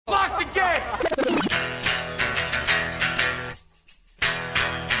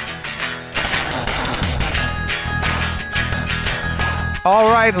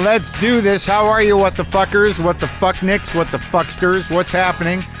All right, let's do this. How are you, what the fuckers, what the fucknicks, what the fucksters? What's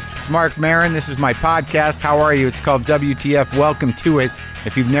happening? It's Mark Maron. This is my podcast. How are you? It's called WTF. Welcome to it.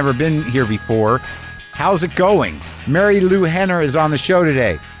 If you've never been here before, how's it going? Marilu Henner is on the show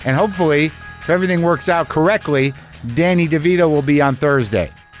today. And hopefully, if everything works out correctly, Danny DeVito will be on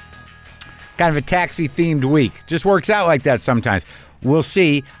Thursday. Kind of a taxi-themed week. Just works out like that sometimes. We'll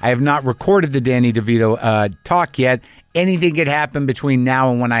see. I have not recorded the Danny DeVito talk yet. Anything could happen between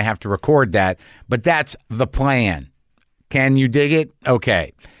now and when I have to record that, but that's the plan. Can you dig it?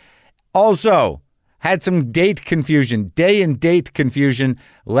 Okay. Also, had some date confusion, day and date confusion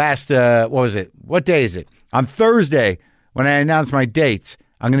last, what was it? What day is it? On Thursday, when I announced my dates.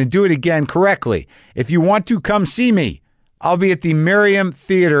 I'm going to do it again correctly. If you want to come see me, I'll be at the Merriam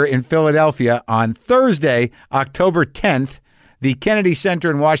Theater in Philadelphia on Thursday, October 10th, the Kennedy Center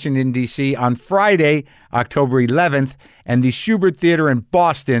in Washington, D.C. on Friday, October 11th, and the Schubert Theater in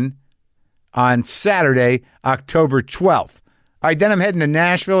Boston on Saturday, October 12th. All right, then I'm heading to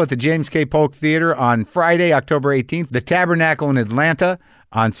Nashville at the James K. Polk Theater on Friday, October 18th, the Tabernacle in Atlanta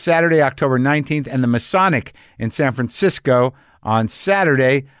on Saturday, October 19th, and the Masonic in San Francisco on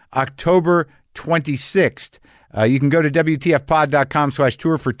Saturday, October 26th. You can go to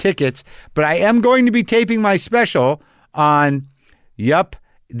WTFpod.com/tour for tickets, but I am going to be taping my special on,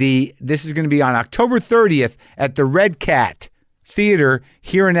 this is going to be on October 30th at the Red Cat Theater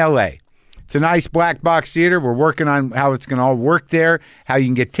here in L.A. It's a nice black box theater. We're working on how it's going to all work there, how you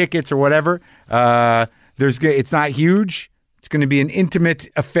can get tickets or whatever. It's not huge. It's going to be an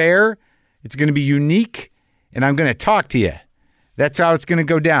intimate affair. It's going to be unique, and I'm going to talk to you. That's how it's going to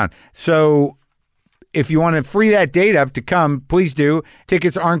go down. So if you want to free that date up to come, please do.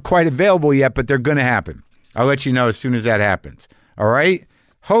 Tickets aren't quite available yet, but they're going to happen. I'll let you know as soon as that happens. All right?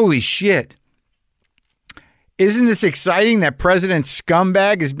 Holy shit. Isn't this exciting that President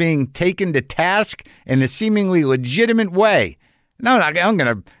Scumbag is being taken to task in a seemingly legitimate way? No, I'm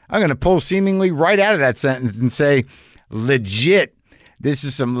gonna pull seemingly right out of that sentence and say legit. This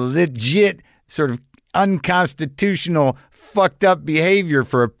is some legit sort of unconstitutional, fucked up behavior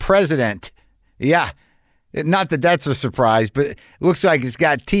for a president. Yeah. Not that that's a surprise, but it looks like it's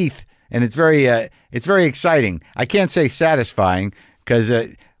got teeth, and it's very exciting. I can't say satisfying because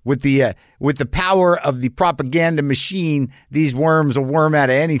with the power of the propaganda machine, these worms will worm out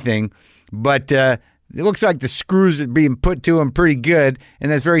of anything. But it looks like the screws are being put to them pretty good,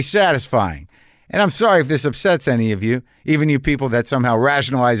 and that's very satisfying. And I'm sorry if this upsets any of you, even you people that somehow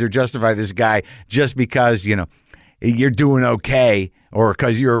rationalize or justify this guy just because, you're doing okay or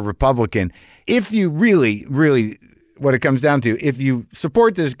because you're a Republican. If you really, really, what it comes down to, if you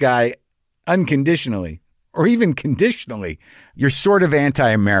support this guy unconditionally or even conditionally, you're sort of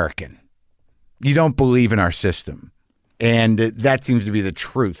anti-American. You don't believe in our system. And that seems to be the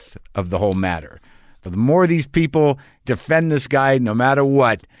truth of the whole matter. But the more these people defend this guy, no matter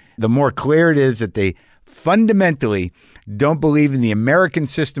what, the more clear it is that they fundamentally don't believe in the American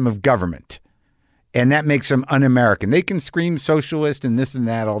system of government. And that makes them un-American. They can scream socialist and this and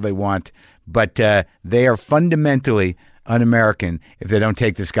that all they want, but they are fundamentally un-American if they don't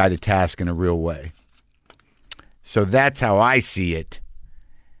take this guy to task in a real way. So that's how I see it.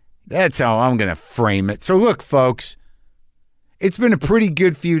 That's how I'm going to frame it. So look, folks, it's been a pretty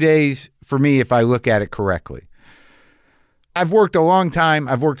good few days for me if I look at it correctly. I've worked a long time.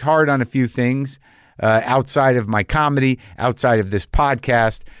 I've worked hard on a few things outside of my comedy, outside of this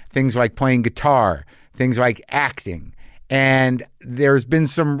podcast, things like playing guitar, things like acting. And there's been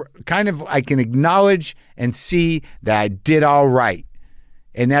some kind of, I can acknowledge and see that I did all right.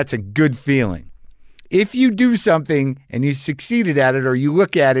 And that's a good feeling. If you do something and you succeeded at it, or you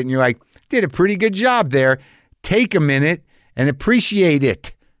look at it and you're like, did a pretty good job there, take a minute and appreciate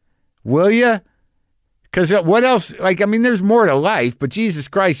it. Will you? Because what else? There's more to life, but Jesus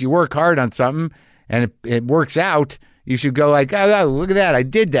Christ, you work hard on something and it works out. You should go like, oh, look at that. I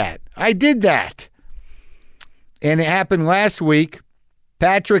did that. And it happened last week.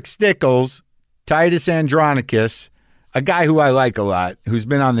 Patrick Stickles, Titus Andronicus, a guy who I like a lot, who's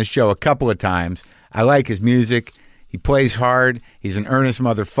been on the show a couple of times. I like his music. He plays hard. He's an earnest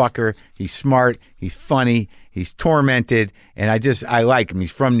motherfucker. He's smart. He's funny. He's tormented. And I like him.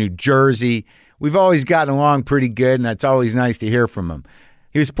 He's from New Jersey. We've always gotten along pretty good, and that's always nice to hear from him.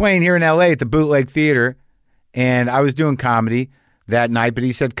 He was playing here in L.A. at the Bootleg Theater, and I was doing comedy that night, but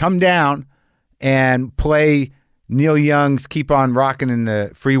he said, come down and play Neil Young's Keep On Rockin' in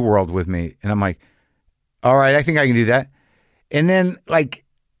the Free World with me. And I'm like, all right, I think I can do that. And then,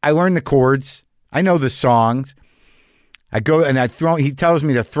 I learned the chords. I know the songs. I go and he tells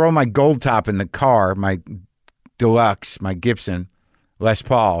me to throw my gold top in the car, my Deluxe, my Gibson, Les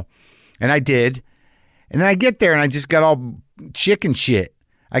Paul. And I did. And then I get there and I just got all chicken shit.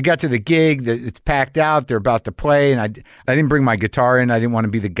 I got to the gig, it's packed out, they're about to play, and I didn't bring my guitar in. I didn't want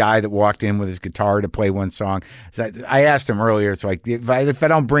to be the guy that walked in with his guitar to play one song. So I asked him earlier, it's like, if I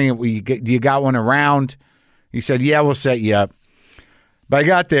don't bring it, do you got one around? He said, yeah, we'll set you up. But I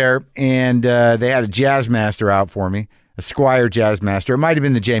got there, and they had a jazz master out for me, a Squier jazz master. It might have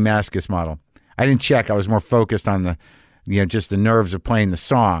been the J. Mascis model. I didn't check. I was more focused on the, just the nerves of playing the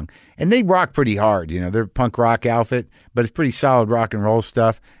song. And they rock pretty hard. They're punk rock outfit, but it's pretty solid rock and roll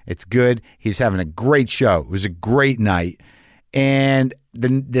stuff. It's good. He's having a great show. It was a great night. And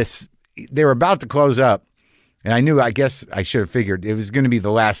they were about to close up. And I guess I should have figured it was going to be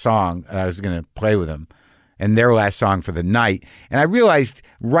the last song I was going to play with them. And their last song for the night. And I realized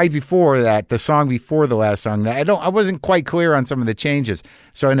right before that, the song before the last song, that I wasn't quite clear on some of the changes.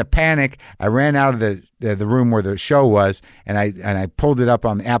 So in a panic, I ran out of the room where the show was, and I pulled it up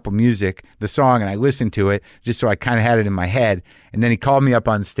on Apple Music, the song, and I listened to it just so I kind of had it in my head. And then he called me up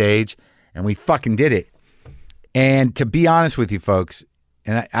on stage, and we fucking did it. And to be honest with you folks,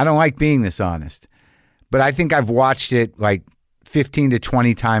 and I don't like being this honest, but I think I've watched it like 15 to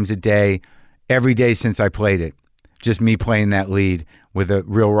 20 times a day, every day since I played it. Just me playing that lead with a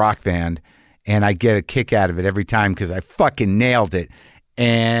real rock band. And I get a kick out of it every time because I fucking nailed it.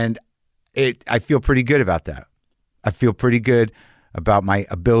 And I feel pretty good about that. I feel pretty good about my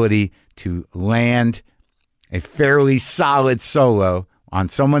ability to land a fairly solid solo on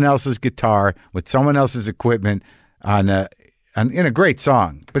someone else's guitar with someone else's equipment in a great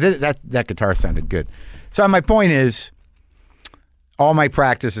song. But that guitar sounded good. So my point is, all my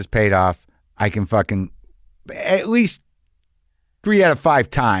practice has paid off. I can fucking at least 3 out of 5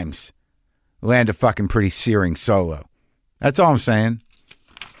 times land a fucking pretty searing solo. That's all I'm saying.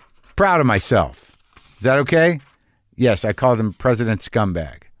 Proud of myself. Is that okay? Yes, I called him President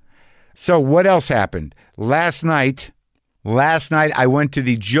Scumbag. So what else happened? Last night I went to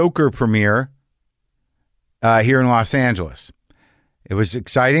the Joker premiere here in Los Angeles. It was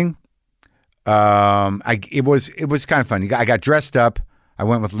exciting. It was kind of fun. I got dressed up. I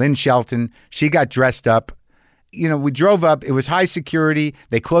went with Lynn Shelton. She got dressed up. We drove up. It was high security.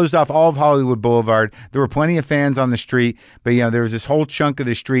 They closed off all of Hollywood Boulevard. There were plenty of fans on the street, but there was this whole chunk of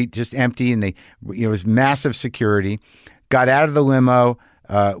the street just empty, and it was massive security. Got out of the limo,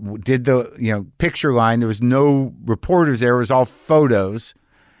 did the picture line. There was no reporters there. It was all photos.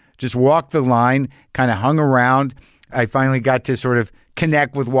 Just walked the line, kind of hung around. I finally got to sort of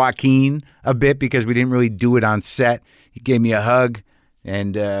connect with Joaquin a bit because we didn't really do it on set. He gave me a hug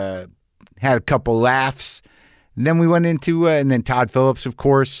and had a couple laughs. And then we went into, and then Todd Phillips, of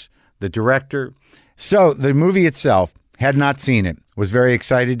course, the director. So the movie itself, had not seen it, was very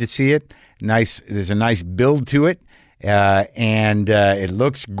excited to see it. There's a nice build to it, and it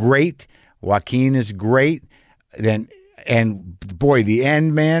looks great. Joaquin is great. And boy, the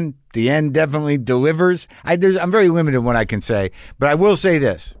end, man, the end definitely delivers. I'm very limited in what I can say, but I will say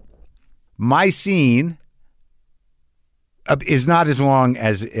this. My scene is not as long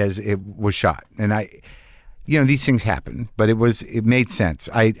as it was shot. And these things happen, but it made sense.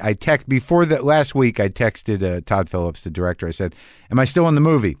 Before that last week, I texted Todd Phillips, the director. I said, am I still in the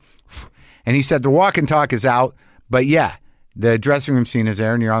movie? And he said, the walk and talk is out, but yeah, the dressing room scene is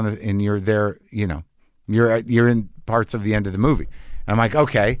there, and you're there, you're in parts of the end of the movie. And I'm like,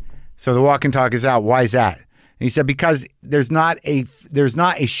 okay, so the walk and talk is out. Why is that? And he said, because there's not a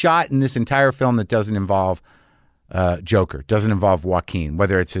shot in this entire film that doesn't involve Joker, doesn't involve Joaquin,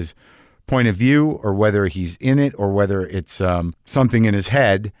 whether it's his point of view or whether he's in it or whether it's something in his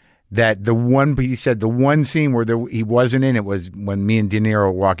head. He said the one scene where he wasn't in it was when me and De Niro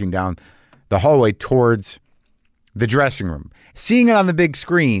were walking down the hallway towards the dressing room. Seeing it on the big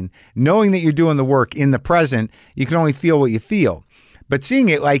screen, knowing that you're doing the work in the present, you can only feel what you feel. But seeing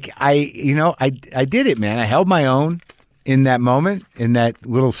it, like I did it, man. I held my own in that moment, in that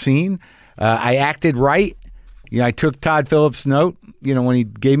little scene. I acted right. I took Todd Phillips' note, when he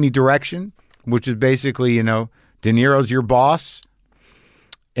gave me direction, which is basically, De Niro's your boss.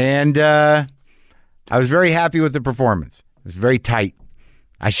 And I was very happy with the performance. It was very tight.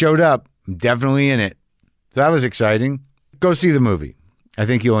 I showed up. I'm definitely in it. So that was exciting. Go see the movie. I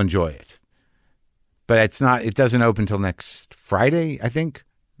think you'll enjoy it. But it doesn't open till next Friday, I think.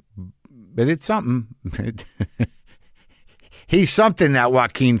 But it's something. He's something, that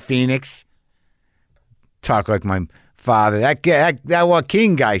Joaquin Phoenix. Talk like my father. That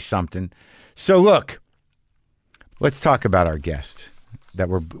Joaquin guy's something. So look, let's talk about our guest that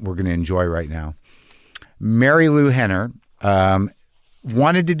we're going to enjoy right now. Marilu Henner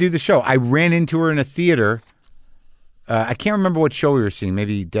wanted to do the show. I ran into her in a theater I can't remember what show we were seeing.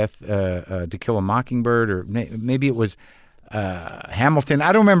 Maybe To Kill a Mockingbird, or maybe it was Hamilton.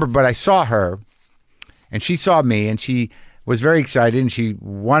 I don't remember, but I saw her, and she saw me, and she was very excited, and she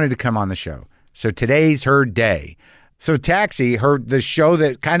wanted to come on the show. So today's her day. So Taxi, the show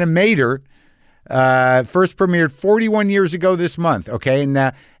that kind of made her, first premiered 41 years ago this month. Okay, and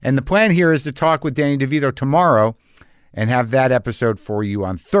the plan here is to talk with Danny DeVito tomorrow, and have that episode for you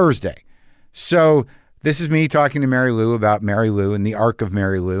on Thursday. So this is me talking to Marilu about Marilu and the arc of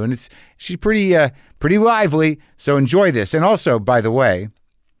Marilu, and she's pretty lively. So enjoy this. And also, by the way,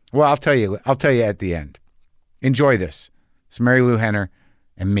 well, I'll tell you at the end. Enjoy this. It's Marilu Henner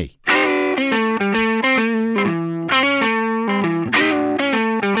and me.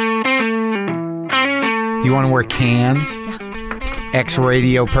 Do you want to wear cans? Yeah.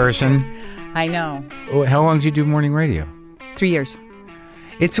 Ex-radio person. I know. How long did you do morning radio? 3 years.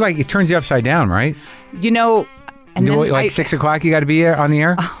 It's like it turns you upside down, right? And then 6 o'clock you got to be there on the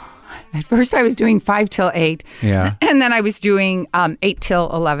air? At first I was doing 5 till 8. Yeah. And then I was doing 8 till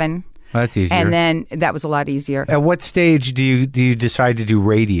 11. Well, that's easier. And then that was a lot easier. At what stage do you decide to do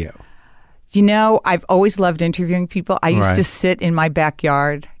radio? I've always loved interviewing people. I used to sit in my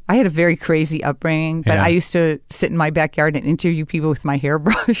backyard. I had a very crazy upbringing, but I used to sit in my backyard and interview people with my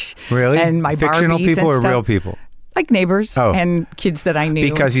hairbrush. Really? And my fictional Barbies people and or stuff. real people? Like neighbors and kids that I knew.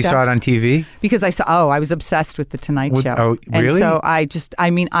 Because you saw it on TV? Because I was obsessed with The Tonight Show. Oh, really? And so I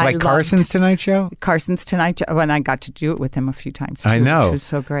loved Carson's Tonight Show? Carson's Tonight Show. When I got to do it with him a few times, too, I know. Which was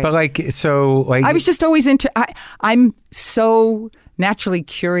so great. But I was just always I'm so naturally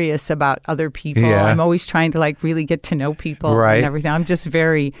curious about other people. Yeah. I'm always trying to really get to know people and everything. I'm just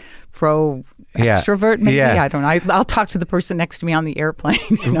very pro extrovert, maybe. Yeah. I don't know. I'll talk to the person next to me on the airplane.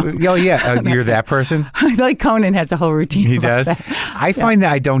 Oh, yeah. You're that person? Like Conan has a whole routine. He does? That. I find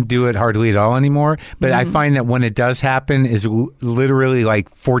that I don't do it hardly at all anymore, but I find that when it does happen is literally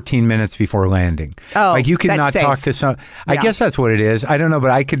 14 minutes before landing. Oh, you could that's not safe. talk to some... I guess that's what it is. I don't know,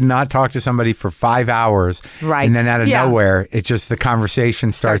 but I could not talk to somebody for 5 hours. Right. And then out of nowhere, it just, the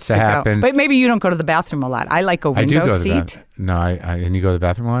conversation starts to happen. But maybe you don't go to the bathroom a lot. I like a window I do go to seat. the bathroom. No, and you go to the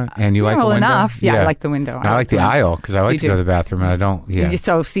bathroom a lot? And you like a window? Enough. Yeah, I like the window. I like the aisle because I like to go to the bathroom and I don't. Yeah.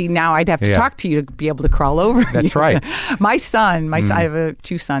 So see, now I'd have to talk to you to be able to crawl over. That's right. My son, I have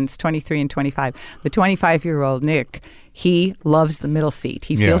 2 sons, 23 and 25. The 25-year-old Nick, he loves the middle seat.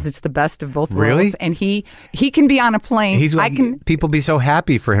 He feels it's the best of both worlds. And he can be on a plane. People be so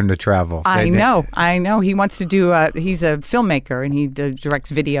happy for him to travel. I know. He wants to do. He's a filmmaker and he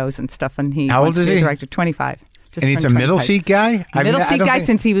directs videos and stuff. And How old is he? Director 25. And he's a middle seat guy? Middle seat guy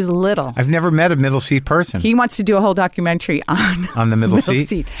since he was little. I've never met a middle seat person. He wants to do a whole documentary on the middle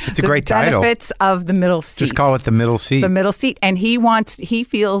seat. It's a great title. The benefits of the middle seat. Just call it the middle seat. The middle seat. And he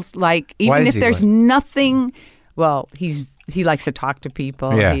feels like even if there's nothing, well, he likes to talk to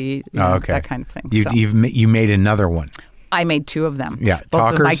people. Yeah. Okay. That kind of thing. You made another one. I made 2 of them. Yeah.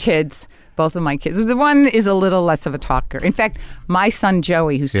 Both of my kids. The one is a little less of a talker. In fact, my son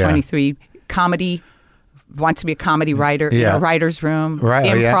Joey, who's 23, wants to be a comedy writer, writer's room,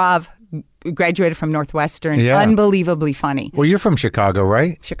 improv, graduated from Northwestern, unbelievably funny. Well, you're from Chicago,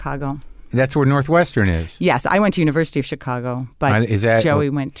 right? Chicago. That's where Northwestern is. Yes, I went to University of Chicago, but Joey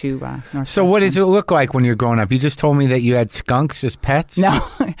went to Northwestern. So what does it look like when you're growing up? You just told me that you had skunks as pets? No,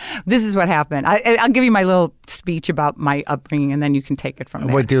 this is what happened. I'll give you my little speech about my upbringing, and then you can take it from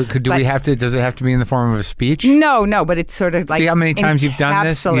there. Does it have to be in the form of a speech? No, but it's sort of like... See how many times you've done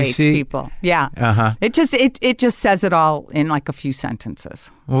this? You see? People. Yeah. Uh-huh. It just says it all in a few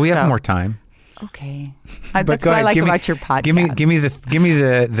sentences. Well, we have more time. Okay, that's what I like about your podcast. Give me the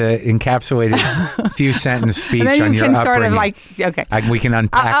encapsulated few sentence speech on your upbringing. And then you can sort of we can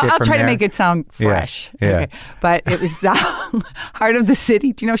unpack it. I'll try to make it sound fresh. Yeah. Okay. But it was the heart of the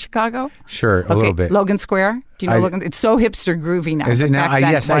city. Do you know Chicago? Sure, a little bit. Logan Square. Do you know Logan? It's so hipster groovy now. Is it now?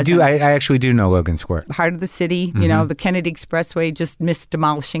 Yes, I do. I actually do know Logan Square. Heart of the city. Mm-hmm. The Kennedy Expressway just missed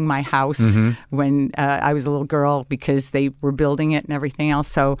demolishing my house when I was a little girl because they were building it and everything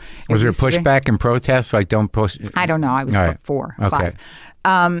else. So was there pushback and protests? Don't push. I don't know. I was 4 or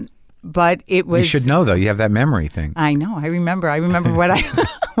 5. But it was. You should know though. You have that memory thing. I know. I remember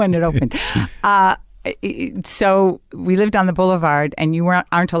when it opened. So we lived on the boulevard, and you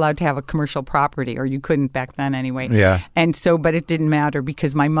aren't allowed to have a commercial property, or you couldn't back then anyway. Yeah. And so, but it didn't matter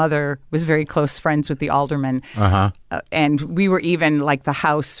because my mother was very close friends with the alderman. And we were even like the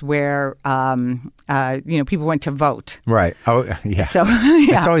house where, people went to vote. Right. Oh, yeah. So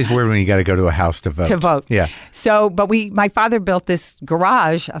it's always weird when you got to go to a house to vote. Yeah. So, but my father built this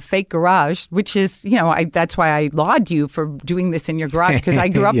garage, a fake garage, which is, that's why I laud you for doing this in your garage because I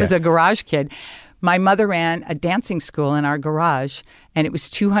grew up as a garage kid. My mother ran a dancing school in our garage, and it was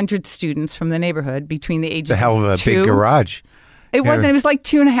 200 students from the neighborhood between the ages of 2. The hell of a big garage. It wasn't. It was like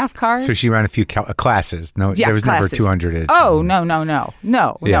 2.5 cars. So she ran a few classes. No, there was classes. Never 200.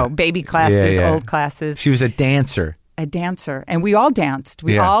 No. Baby classes, old classes. She was a dancer. A dancer, and we all danced.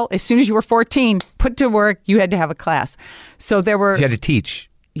 We all, as soon as you were 14, put to work, you had to have a class. So there were. You had to teach.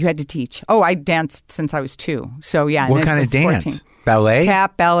 You had to teach. Oh, I danced since I was 2. So yeah. What kind of dance? 14. Ballet?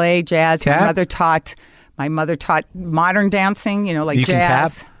 Tap, ballet, jazz. Tap? My mother taught modern dancing. Like you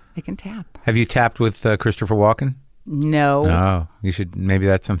jazz. Can tap? I can tap. Have you tapped with Christopher Walken? No. Oh, you should. Maybe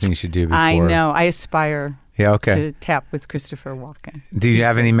that's something you should do before. I know. I aspire. Yeah, okay. To tap with Christopher Walken. Do you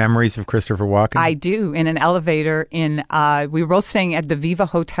have any memories of Christopher Walken? I do. In an elevator we were both staying at the Viva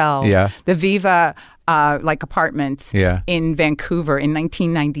Hotel. Yeah. The Viva apartments. Yeah. In Vancouver in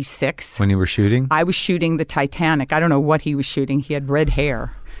 1996. When you were shooting? I was shooting the Titanic. I don't know what he was shooting. He had red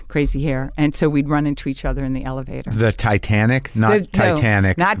hair. Crazy hair. And so we'd run into each other in the elevator. The Titanic? Not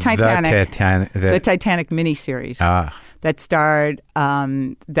Titanic. No, not Titanic. The Titanic miniseries. Ah. That starred,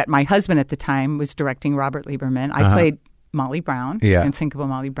 that my husband at the time was directing, Robert Lieberman. I played Molly Brown, Unsinkable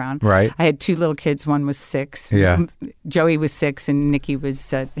Molly Brown. Right. I had 2 little kids. One was 6. Yeah. Joey was 6, and Nikki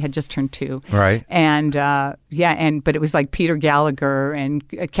was had just turned 2. Right. And but it was like Peter Gallagher and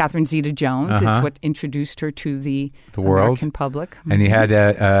Catherine Zeta-Jones. It's what introduced her to the world, American public. And you had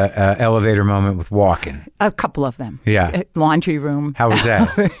a elevator moment with Walken. A couple of them. Yeah. Laundry room. How was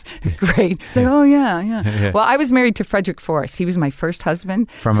that? Great. It's like, oh yeah. Well, I was married to Frederick Forrest. He was my first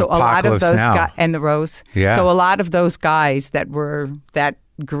husband. From so Apocalypse a lot of those Now. and the Rose. Yeah. So a lot of those guys that were that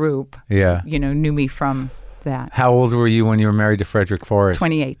group. Yeah. Knew me from that. How old were you when you were married to Frederick Forrest?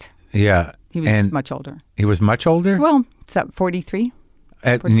 28. Yeah. He was much older. He was much older? Well, it's up 43.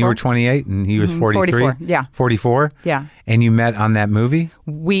 And you were 28 and he was 43? 44, yeah. 44? Yeah. And you met on that movie?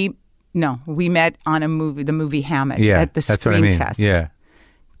 We met on a movie, the movie Hammett, at the that's screen what I mean. test. Yeah.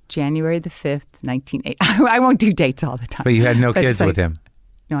 January the 5th, 1980. I won't do dates all the time. But you had no kids with him?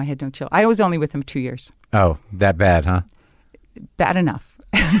 No, I had no children. I was only with him 2 years. Oh, that bad, huh? Bad enough.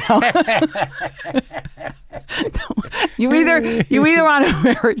 You either want a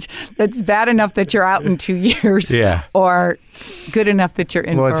marriage that's bad enough that you're out in 2 years, or good enough that you're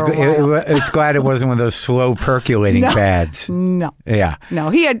in for a while. It's glad it wasn't one of those slow perculating bads. No. Yeah. No.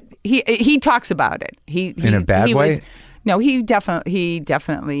 He talks about it. He in a bad way. No, he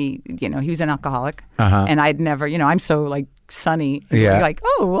definitely. He was an alcoholic, and I'd never. I'm so sunny. Yeah. Like,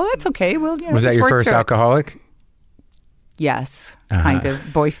 oh well, that's okay. Well, was that your first alcoholic? Yes, kind of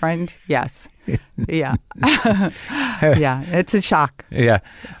boyfriend. Yes, yeah, yeah. It's a shock. Yeah,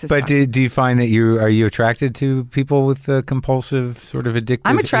 but do you find that are you attracted to people with compulsive sort of addictive?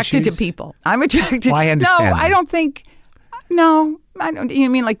 I'm attracted to people. I'm attracted. Well, I understand. No, I don't think. No, I don't. You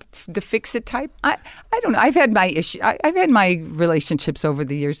mean like the fix-it type? I don't know. I've had my issue. I've had my relationships over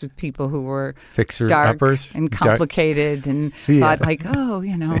the years with people who were fixer-uppers and complicated, and thought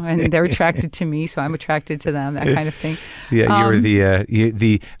and they're attracted to me, so I'm attracted to them. That kind of thing. Yeah, you were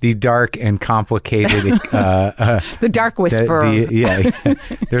the dark and complicated. The dark whisperer.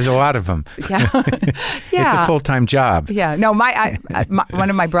 There's a lot of them. Yeah, It's a full-time job. Yeah, no, one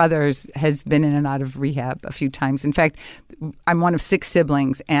of my brothers has been in and out of rehab a few times. In fact, I'm one of 6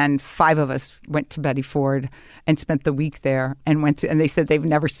 siblings, and 5 of us went to Betty Ford and spent the week there, and and they said they've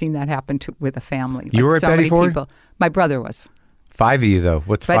never seen that happen with a family. You were at Betty Ford? People. My brother was. 5 of you, though.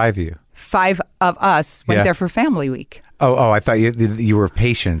 What's 5 of you? 5 of us went there for family week. Oh! I thought you were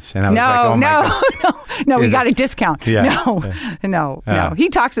patients, and I was like, oh my God. No, we got a discount. Yeah. No.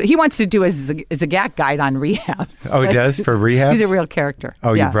 He wants to do as a guide on rehab. Oh, he does for rehab. He's a real character.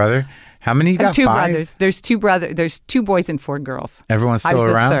 Oh, your brother. How many you got? 2 5? brothers. There's 2 brothers. There's 2 boys and 4 girls. Everyone's still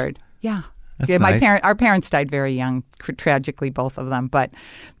around? I was the 3rd. Yeah. That's nice. Our parents died very young, tragically, both of them. But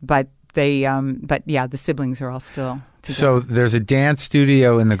the siblings are all still together. So there's a dance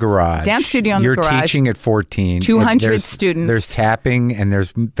studio in the garage. Garage. You're teaching at 14. 200 students. There's tapping and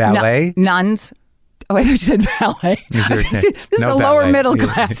there's ballet. Nuns. Oh, I thought you said ballet. This is a lower middle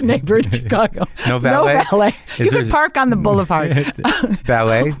class neighborhood in Chicago. No ballet? No ballet. You can park on the boulevard.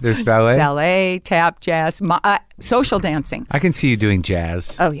 Ballet? There's ballet? Ballet, tap, jazz, social dancing. I can see you doing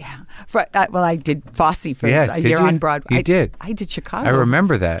jazz. Oh, yeah. I did Fosse for a year on Broadway. You did? I did Chicago. I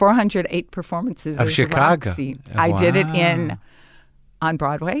remember that. 408 performances of Chicago. Roxy. I did it in on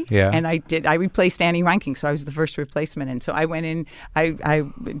Broadway. Yeah. And I replaced Annie Reinking, so I was the first replacement. And so I went in, I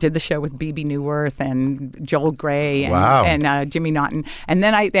did the show with Bebe Neuwirth and Joel Grey and Jimmy Naughton. And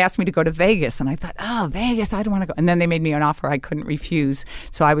then they asked me to go to Vegas. And I thought, oh, Vegas, I don't want to go. And then they made me an offer I couldn't refuse.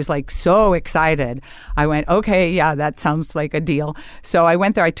 So I was like so excited. I went, okay, yeah, that sounds like a deal. So I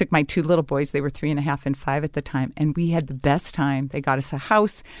went there. I took my 2 little boys. They were 3.5 and 5 at the time. And we had the best time. They got us a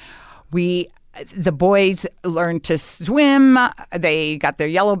house. The boys learned to swim. They got their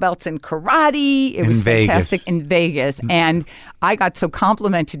yellow belts in karate. It was fantastic in Vegas. And I got so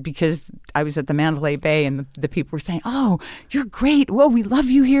complimented because I was at the Mandalay Bay and the people were saying, oh, you're great. Whoa, we love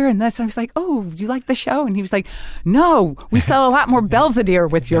you here. And this, I was like, oh, you like the show? And he was like, no, we sell a lot more Belvedere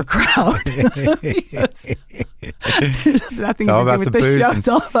with your crowd. It's nothing to do with the show. It's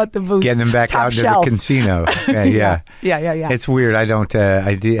all about the booze. Getting them back out to the casino. Yeah. It's weird. I don't,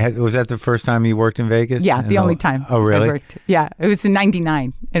 was that the first time you worked in Vegas? Yeah, the only time. Oh, really? I worked. Yeah, it was in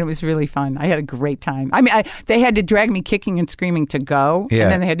 '99, and it was really fun. I had a great time. I mean, they had to drag me kicking and screaming to go,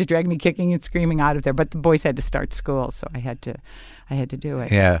 and then they had to drag me kicking and screaming out of there. But the boys had to start school, so I had to do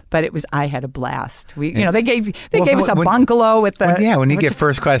it. Yeah. But I had a blast. They gave us a bungalow with the... when you get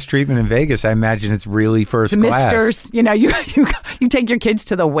first class treatment in Vegas, I imagine it's really first class. Misters, you take your kids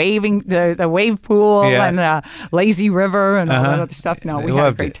to the wave pool and the lazy river and all that other stuff. No, we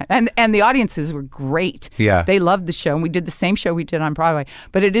had a great time. And the audiences were great. Yeah. They loved the show. And we did the same show we did on Broadway.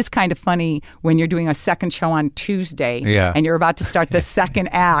 But it is kind of funny when you're doing a second show on Tuesday and you're about to start the second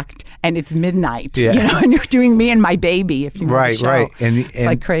act and it's midnight. Yeah. And you're doing Me and My Baby, if you know the show. Right. And it's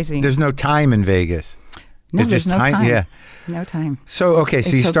like crazy. There's no time in Vegas. No, there's no time. Yeah. No time. So, okay, so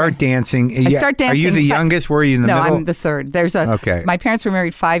you start dancing. I start dancing. Are you the youngest? Were you in the middle? No, I'm the third. My parents were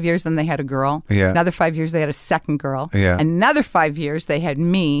married 5 years, then they had a girl. Yeah. Another 5 years, they had a second girl. Yeah. Another 5 years, they had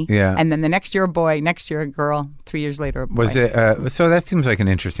me. Yeah. And then the next year, a boy. Next year, a girl. 3 years later, a boy. Was it? So that seems like an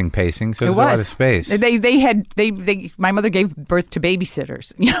interesting pacing. So there's a lot of space. My mother gave birth to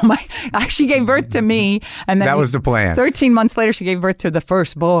babysitters. She gave birth to me, and then that was the plan. 13 months later, she gave birth to the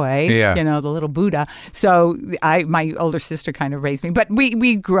first boy. Yeah. The little Buddha. So my older sister kind of raised me. But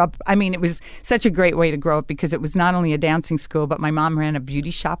we grew up, I mean, it was such a great way to grow up because it was not only a dancing school, but my mom ran a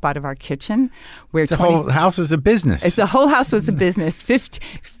beauty shop out of our kitchen. Where the whole house is a business. The whole house was a business.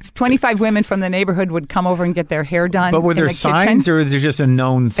 25 women from the neighborhood would come over and get their hair done. But were there signs or was there just a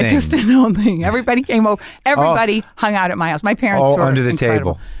known thing? Just a known thing. Everybody came over. Everybody hung out at my house. My parents were under the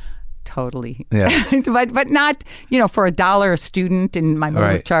incredible. table. Totally. Yeah. but not, for $1 a student, and my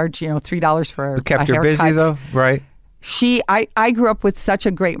mother would charge, $3 for it kept a her busy though, right? I grew up with such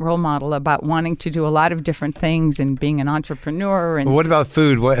a great role model about wanting to do a lot of different things and being an entrepreneur. And what about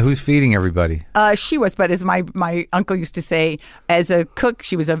food? Who's feeding everybody? She was, but as my uncle used to say, as a cook,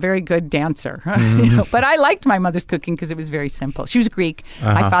 she was a very good dancer. Mm-hmm. But I liked my mother's cooking because it was very simple. She was Greek.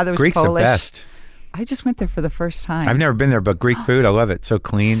 My father was Greek's Polish. The best. I just went there for the first time. I've never been there, but Greek food, I love it. So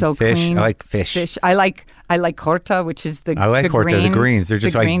clean. So fish. Clean. I like fish. I like horta, which is the I like horta, greens, the greens. They're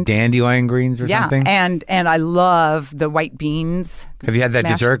just like dandelion greens or something. And I love the white beans. Have you had that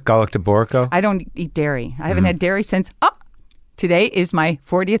dessert, galak de borko? I don't eat dairy. I haven't had dairy since... Today is my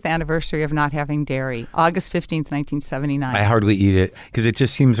 40th anniversary of not having dairy, August 15th, 1979. I hardly eat it because it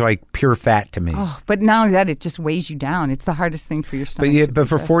just seems like pure fat to me. Oh, but not only that, it just weighs you down. It's the hardest thing for your stomach. But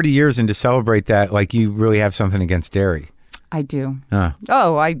for 40 years and to celebrate that, like you really have something against dairy. I do.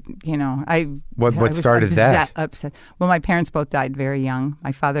 What started that? Upset. Well, my parents both died very young.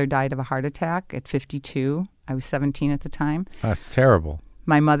 My father died of a heart attack at 52. I was 17 at the time. That's terrible.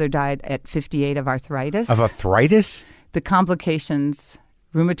 My mother died at 58 of arthritis. Of arthritis? The complications,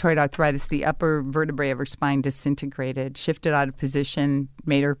 rheumatoid arthritis, the upper vertebrae of her spine disintegrated, shifted out of position,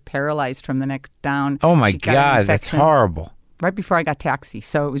 made her paralyzed from the neck down. Oh, my God, that's horrible. Right before I got taxi,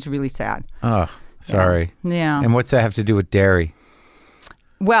 so it was really sad. Oh, sorry. Yeah. And what's that have to do with dairy?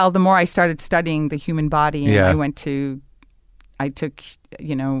 Well, the more I started studying the human body, and I went to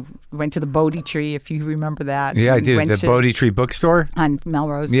the Bodhi Tree, if you remember that. Yeah, I do. The Bodhi Tree bookstore? On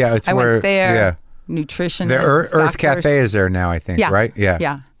Melrose. Yeah, I went there. Yeah. Nutritionist. The Earth Cafe is there now, I think, right? Yeah.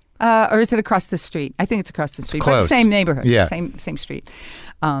 Yeah. Or is it across the street? I think it's across the street. It's close. But same neighborhood. Yeah. Same street.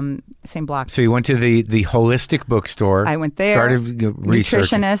 Same block. So you went to the holistic bookstore. I went there. Started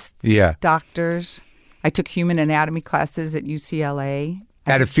researching. Nutritionists. Doctors. I took human anatomy classes at UCLA.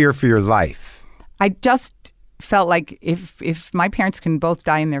 Out of fear for your life. I just felt like if my parents can both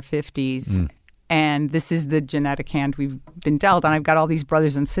die in their 50s... And this is the genetic hand we've been dealt, and I've got all these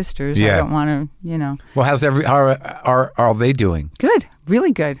brothers and sisters. I don't want to, Well, how are they doing? Good,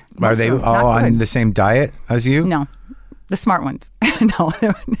 really good. Are they all on the same diet as you? No. The smart ones. No,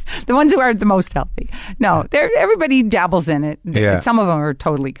 the ones who are the most healthy. No, everybody dabbles in it. Yeah. Some of them are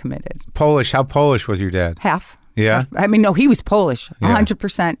totally committed. Polish. How Polish was your dad? Half. Yeah? I mean, no, he was Polish,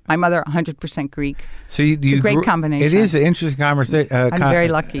 100%. My mother, 100% Greek. So it's a great combination. It is an interesting conversation. I'm very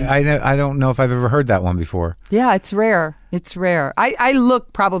lucky. I don't know if I've ever heard that one before. Yeah, it's rare. It's rare. I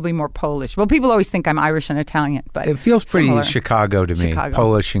look probably more Polish. Well, people always think I'm Irish and Italian, but it feels pretty similar. Chicago to me.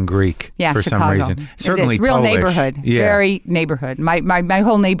 Polish and Greek for Chicago. some reason. Certainly real Polish. Neighborhood. Yeah. Very neighborhood. My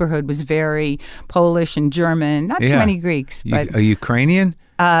whole neighborhood was very Polish and German. Not too many Greeks, but Ukrainian.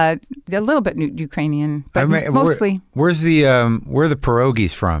 A little bit Ukrainian, but mostly. Where are the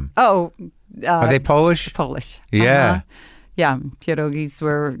pierogies from? Oh, are they Polish? Polish. Yeah. Yeah, pierogies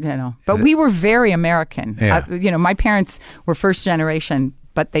were, but we were very American. Yeah. My parents were first generation,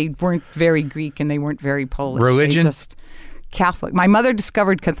 but they weren't very Greek and they weren't very Polish. Religion? They just Catholic. My mother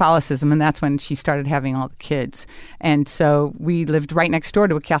discovered Catholicism, and that's when she started having all the kids. And so we lived right next door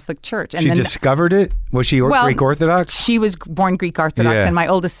to a Catholic church. And she discovered it? Was she Greek Orthodox? She was born Greek Orthodox, and my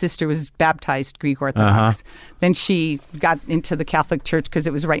oldest sister was baptized Greek Orthodox. Then she got into the Catholic church because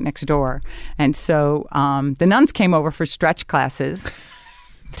it was right next door. And so the nuns came over for stretch classes.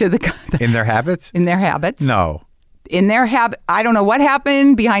 In their habits? In their habits. No. In their habit. I don't know what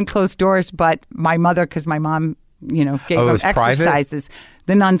happened behind closed doors, but my mother, because my mom gave them exercises. Private?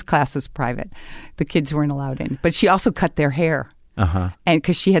 The nuns' class was private. The kids weren't allowed in. But she also cut their hair. And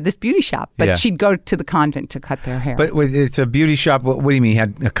because she had this beauty shop, but she'd go to the convent to cut their hair. But it's a beauty shop. What do you mean? You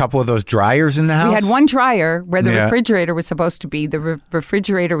had a couple of those dryers in the house? We had one dryer where the refrigerator was supposed to be. The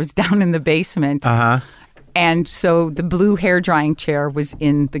refrigerator was down in the basement. And so the blue hair drying chair was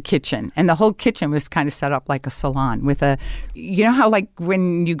in the kitchen. And the whole kitchen was kind of set up like a salon with how like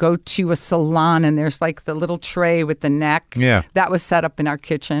when you go to a salon and there's like the little tray with the neck? Yeah. That was set up in our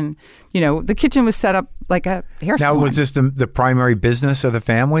kitchen. The kitchen was set up like a hair salon. Now, was this the primary business of the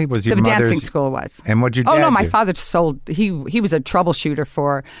family? Was your mother's? The dancing school was. And what'd your dad my do? father sold, he was a troubleshooter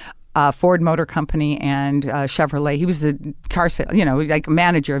for Ford Motor Company and Chevrolet. He was a car like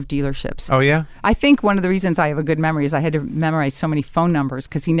manager of dealerships. Oh, yeah? I think one of the reasons I have a good memory is I had to memorize so many phone numbers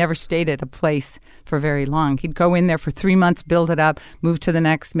because he never stayed at a place for very long. He'd go in there for 3 months, build it up, move to the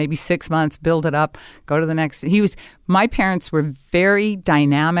next, maybe 6 months, build it up, go to the next. My parents were very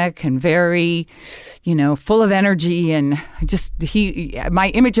dynamic and very, full of energy. And just my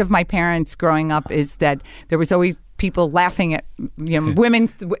image of my parents growing up is that there was always people laughing at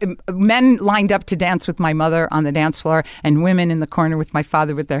men lined up to dance with my mother on the dance floor and women in the corner with my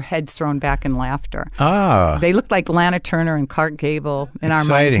father with their heads thrown back in laughter. They looked like Lana Turner and Clark Gable in our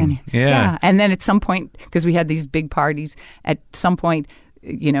minds. Yeah. And then at some point, because we had these big parties, at some point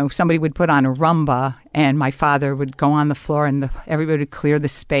somebody would put on a rumba and my father would go on the floor and everybody would clear the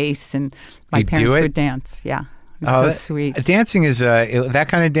space and my parents would dance. Yeah. It was so sweet. Dancing is that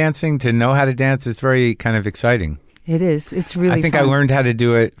kind of dancing, to know how to dance, it's very kind of exciting. It is. It's really I think fun. I learned how to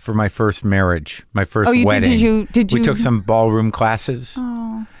do it for my first marriage, my first wedding. Did you? We took some ballroom classes,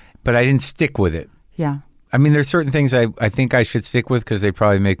 but I didn't stick with it. Yeah. I mean, there's certain things I think I should stick with because they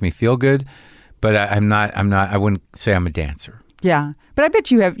probably make me feel good, but I'm not, I wouldn't say I'm a dancer. Yeah. But I bet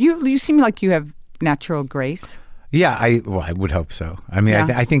you have, you seem like you have natural grace. Yeah, I would hope so. I mean,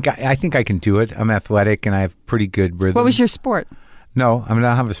 I think I can do it. I'm athletic and I have pretty good rhythm. What was your sport? No, I mean,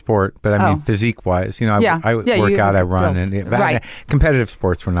 I don't have a sport, but I mean, physique-wise, I work out, I run, and competitive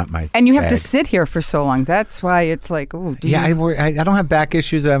sports were not my And you have bag. to sit here for so long. That's why it's like, oh, I don't have back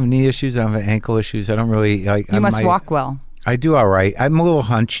issues. I have knee issues. I have ankle issues. I don't really like. You must walk well. I do all right. I'm a little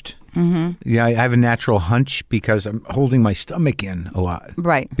hunched. Mm-hmm. Yeah, I have a natural hunch because I'm holding my stomach in a lot.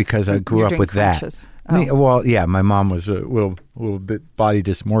 Right. Because I grew up with crunches. that. Well, yeah, my mom was a little bit body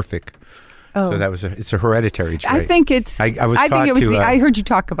dysmorphic. So it's a hereditary trait. I think it's. I heard you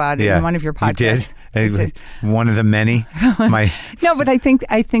talk about it in one of your podcasts. You did? One of the many. No, but I think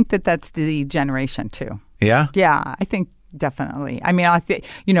that's the generation too. Yeah. Yeah, I think definitely. I mean, I think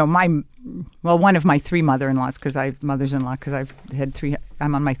one of my three mother-in-laws, because I have mothers-in-law, because I've had three.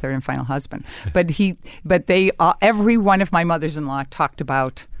 I'm on my third and final husband. But every one of my mothers-in-law talked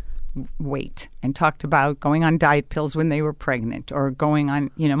about weight and talked about going on diet pills when they were pregnant or going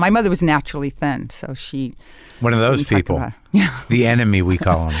on, my mother was naturally thin, so she one of those people, the enemy we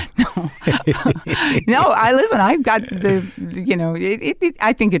call them. No, I've got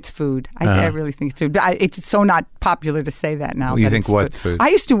I think it's food. I really think it's food. It's so not popular to say that now. You think what's food? I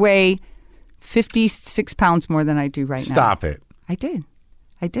used to weigh 56 pounds more than I do right now. Stop it. I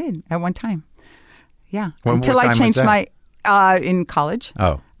did at one time. Yeah. Until I changed my in college.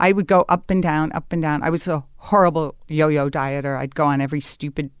 Oh. I would go up and down, up and down. I was a horrible yo-yo dieter. I'd go on every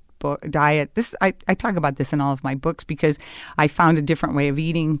stupid diet. I talk about this in all of my books because I found a different way of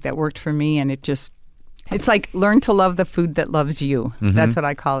eating that worked for me, and it's like learn to love the food that loves you. Mm-hmm. That's what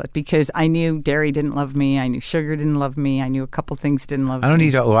I call it, because I knew dairy didn't love me. I knew sugar didn't love me. I knew a couple things didn't love me. I don't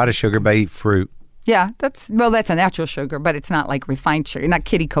eat a lot of sugar, but I eat fruit. Yeah, that's a natural sugar, but it's not like refined sugar, not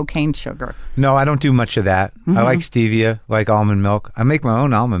kiddie cocaine sugar. No, I don't do much of that. Mm-hmm. I like stevia, like almond milk. I make my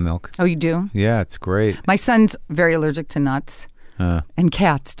own almond milk. Oh, you do? Yeah, it's great. My son's very allergic to nuts. And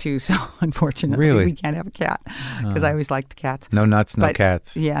cats, too, so unfortunately we can't have a cat because I always liked cats. No nuts, no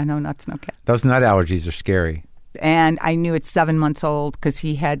cats. Yeah, no nuts, no cats. Those nut allergies are scary. And I knew it's 7 months old because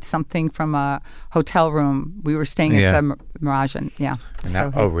he had something from a hotel room. We were staying at the Mirage,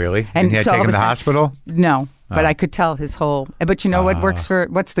 oh, really? And he had taken to the hospital? No, but I could tell his whole... But you know what works for...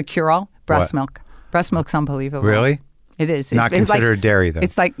 What's the cure-all? Breast milk. Breast milk's unbelievable. Really? It is. Not considered like, dairy, though.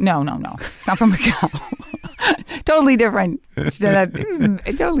 It's like, no. It's not from a cow. Totally different.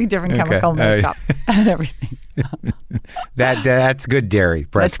 Totally different chemical makeup and everything. That's good dairy.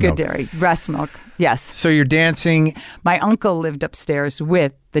 Breast milk. That's good dairy. Breast milk. Yes. So you're dancing. My uncle lived upstairs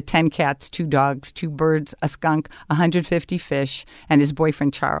with the 10 cats, 2 dogs, 2 birds, a skunk, 150 fish, and his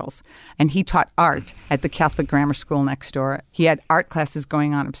boyfriend Charles. And he taught art at the Catholic grammar school next door. He had art classes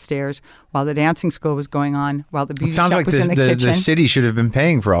going on upstairs while the dancing school was going on, while the beauty shop was in the kitchen. The city should have been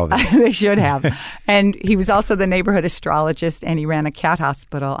paying for all this. They should have. And he was also the neighborhood astrologist, and he ran a cat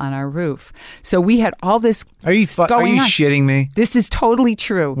hospital on our roof. So we had all this Are you shitting me? This is totally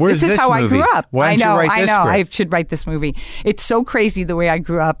true. This is how movie? I grew up. Why didn't you write this script? I should write this movie. It's so crazy the way I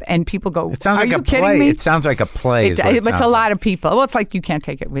grew up, and people go, it sounds "Are like you a kidding play. me?" It sounds like a play. It's a lot of people. Well, it's like you can't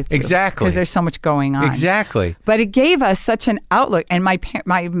take it with you. Exactly. Because there's so much going on. Exactly. But it gave us such an outlook. And my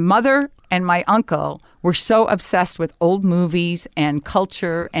mother and my uncle were so obsessed with old movies and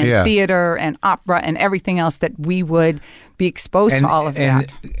culture and theater and opera and everything else that we would be exposed to all of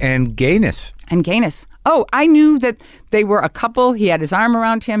that. And gayness. And gayness. Oh, I knew that they were a couple. He had his arm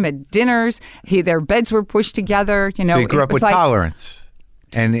around him at dinners. Their beds were pushed together. You know, so you grew up with tolerance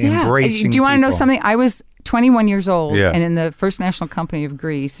and embracing. Do you want to know something? I was 21 years old and in the First National Company of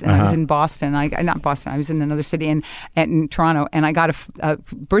Greece, and I was in Boston. Not Boston. I was in another city in Toronto, and I got a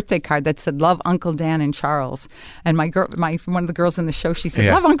birthday card that said "Love Uncle Dan and Charles." And one of the girls in the show, she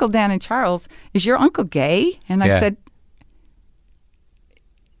said, "Love Uncle Dan and Charles. Is your uncle gay?" And I said,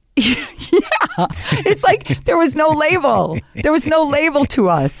 yeah. It's like there was no label. There was no label to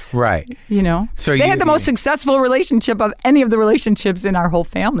us. Right. You know? So they had the most successful relationship of any of the relationships in our whole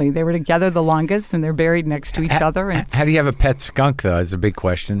family. They were together the longest, and they're buried next to each other. And how do you have a pet skunk, though? Is a big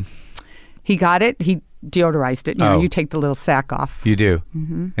question. He got it. He deodorized it. You know, you take the little sack off. You do?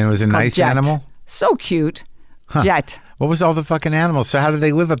 Mm-hmm. And it was a nice animal? So cute. Huh. Jet. What was all the fucking animals? So how did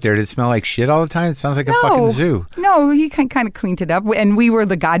they live up there? Did it smell like shit all the time? It sounds like a fucking zoo. No, he kind of cleaned it up. And we were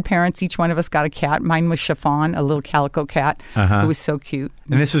the godparents. Each one of us got a cat. Mine was Chiffon, a little calico cat. Who was so cute.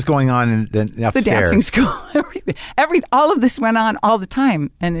 And this was going on in upstairs. The dancing school. All of this went on all the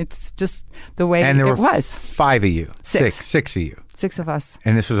time. And it's just the way it was. And there were 5 of you. Six of you. 6 of us.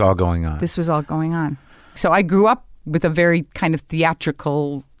 And this was all going on. This was all going on. So I grew up with a very kind of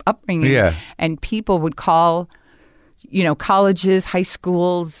theatrical upbringing. Yeah. And people would call... You know, colleges, high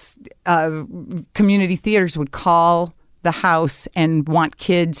schools, community theaters would call the house and want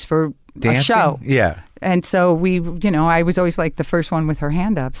kids for dancing? A show. Yeah. And so I was always like the first one with her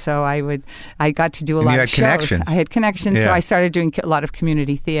hand up. So I got to do a lot of shows. Connections. I had connections. Yeah. So I started doing a lot of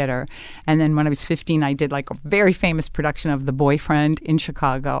community theater. And then when I was 15, I did like a very famous production of The Boyfriend in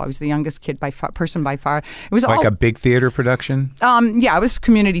Chicago. I was the youngest person by far. It was like a big theater production? Yeah, it was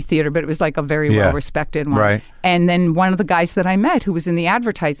community theater, but it was like a very well-respected one. Right. And then one of the guys that I met who was in the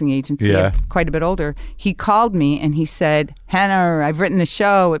advertising agency, quite a bit older, he called me and he said, "Henner, I've written the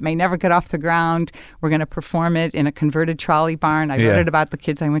show. It may never get off the ground. We're going to perform it in a converted trolley barn. I wrote it about the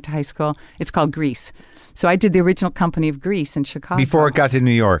kids I went to high school. It's called Grease." So I did the original company of Grease in Chicago. Before it got to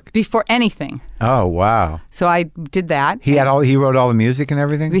New York? Before anything. Oh, wow. So I did that. He wrote all the music and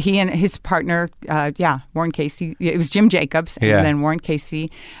everything? He and his partner, Warren Casey. It was Jim Jacobs and then Warren Casey.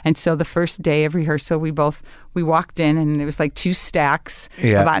 And so the first day of rehearsal, we walked in and it was like 2 stacks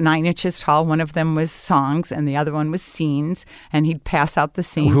about 9 inches tall. One of them was songs and the other one was scenes. And he'd pass out the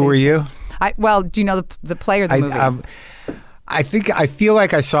scenes. Who were you? Do you know the play or the movie? I feel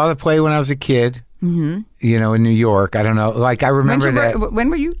like I saw the play when I was a kid. Mm-hmm. You know, in New York. I don't know. Like I remember that. When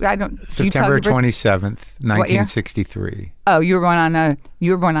were you? September 27th, 1963. Oh, you were born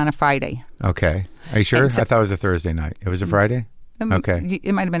on a Friday. Okay. Are you sure? I thought it was a Thursday night. It was a Friday? Okay.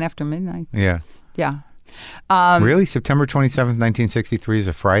 It might have been after midnight. Yeah. Yeah. Really? September 27th, 1963 is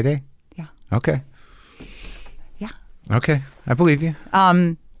a Friday? Yeah. Okay. Yeah. Okay. I believe you.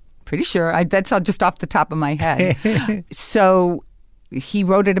 pretty sure. That's all just off the top of my head. So he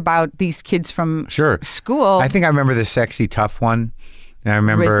wrote it about these kids from school. I think I remember the Sexy Tough one. And I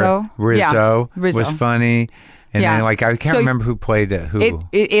remember Rizzo was funny. And then, I can't remember who played it.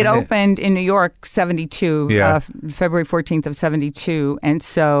 It opened in New York, 72, February 14th of 72. And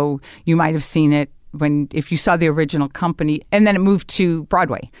so you might have seen it if you saw the original company. And then it moved to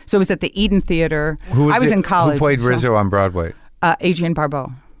Broadway. So it was at the Eden Theater. I was in college. Who played Rizzo on Broadway? Adrienne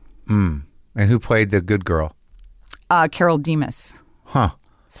Barbeau. And who played the good girl? Carol Demas. Huh.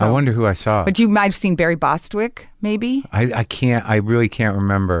 So, I wonder who I saw. But you might have seen Barry Bostwick, maybe? I really can't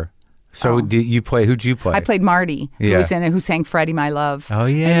remember. So who'd you play? I played Marty, who was in it, who sang Freddie, My Love. Oh,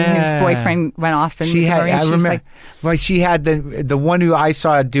 yeah. And his boyfriend went off and I remember. She had the one who I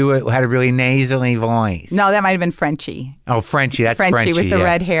saw do it had a really nasally voice. No, that might have been Frenchie. Oh, Frenchie. That's Frenchie. With the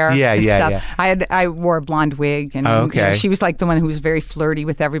red hair. Yeah. I wore a blonde wig. And she was like the one who was very flirty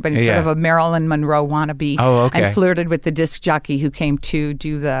with everybody, sort of a Marilyn Monroe wannabe. Oh, okay. And flirted with the disc jockey who came to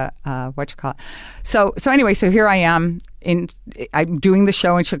do the, So anyway, so here I am. I'm doing the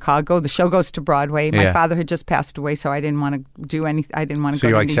show in Chicago. The show goes to Broadway. My father had just passed away, so I didn't want to do anything. I didn't want to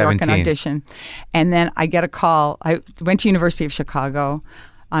go to New York and audition. And then I get a call. I went to University of Chicago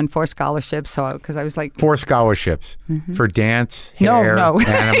on 4 scholarships. So because I was like 4 scholarships for dance, hair,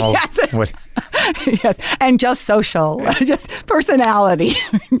 animals. Yes. Yes, and just social, just personality.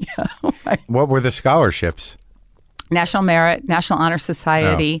 What were the scholarships? National Merit, National Honor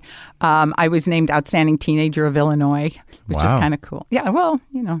Society. I was named Outstanding Teenager of Illinois, which is kind of cool. Yeah, well,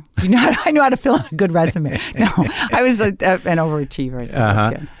 I knew how to fill out a good resume. No, I was an overachiever as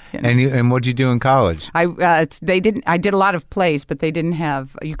a kid. And what'd you do in college? I did a lot of plays, but they didn't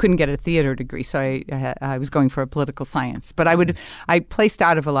have. You couldn't get a theater degree, so I was going for a political science. But I placed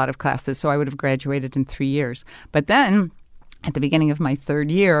out of a lot of classes, so I would have graduated in 3 years. But then, at the beginning of my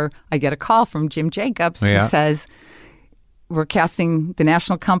 3rd year, I get a call from Jim Jacobs who says, "We're casting the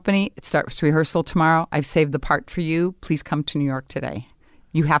national company. It starts rehearsal tomorrow. I've saved the part for you. Please come to New York today.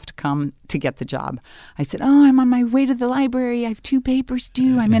 You have to come to get the job." I said, "Oh, I'm on my way to the library. I have 2 papers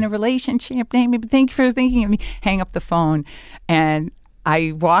due. I'm in a relationship. Thank you for thinking of me." Hang up the phone. And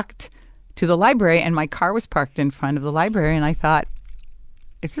I walked to the library, and my car was parked in front of the library. And I thought,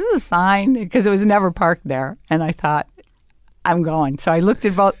 is this a sign? Because it was never parked there. And I thought, I'm going. So I looked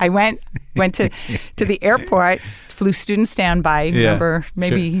at both. I went to the airport, flew student standby. Remember,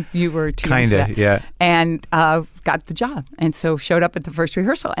 maybe you were too young for that. Yeah. And got the job. And so showed up at the first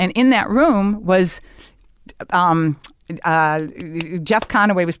rehearsal. And in that room was Jeff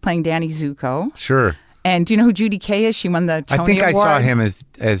Conaway was playing Danny Zuko. Sure. And do you know who Judy Kaye is? She won the Tony Award. I think I saw him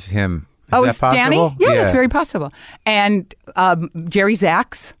as him. Is that possible? Danny? Yeah, that's very possible. And Jerry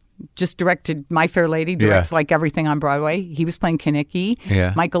Zaks just directed My Fair Lady, directs like everything on Broadway. He was playing Kinnicky.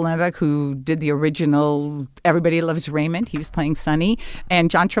 Yeah. Michael Lembeck, who did the original Everybody Loves Raymond, he was playing Sonny.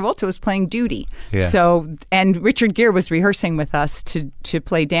 And John Travolta was playing Duty. Yeah. So, and Richard Gere was rehearsing with us to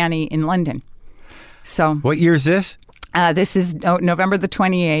play Danny in London. So, what year is this? This is November the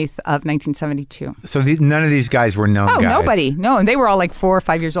 28th of 1972. So none of these guys were known guys? Nobody. No, and they were all like 4 or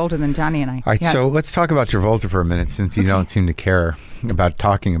 5 years older than Johnny and I. All right, so let's talk about Travolta for a minute, since you don't seem to care about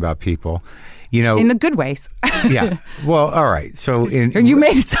talking about people. In the good ways. Yeah. Well, all right. So you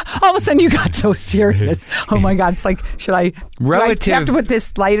made it. All of a sudden, you got so serious. Oh my God! It's like, do I have to put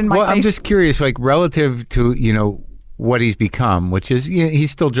this light in my face? Well, I'm just curious, like relative to what he's become, which is he's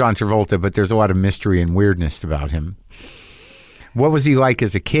still John Travolta, but there's a lot of mystery and weirdness about him. What was he like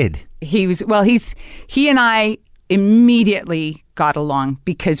as a kid? He and I immediately got along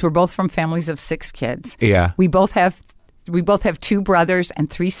because we're both from families of 6 kids. Yeah. We both have 2 brothers and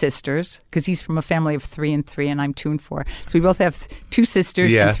 3 sisters, because he's from a family of 3 and 3, and I'm 2 and 4. So we both have 2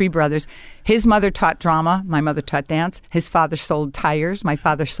 sisters and 3 brothers. His mother taught drama. My mother taught dance. His father sold tires. My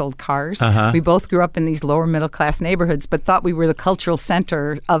father sold cars. We both grew up in these lower middle class neighborhoods, but thought we were the cultural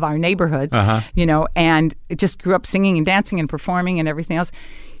center of our neighborhood, and just grew up singing and dancing and performing and everything else.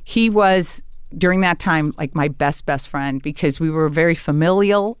 He was, during that time, like my best friend, because we were very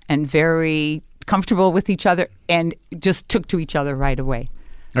familial and very comfortable with each other and just took to each other right away.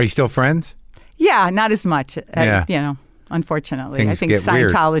 Are you still friends? Yeah, not as much, unfortunately. Things I think get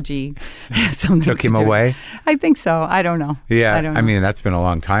Scientology took him away? I think so. I don't know. Yeah, I mean, that's been a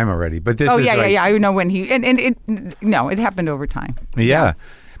long time already. But this I know when he, and it happened over time. Yeah.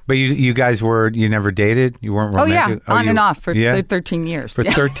 But you guys you never dated? You weren't romantic? On and off for 13 years. For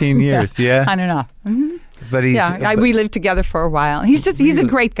 13 years, yeah. On and off. Mm-hmm. But we lived together for a while. He's a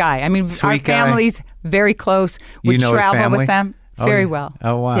great guy. I mean, our family's very close. We travel with them. very well.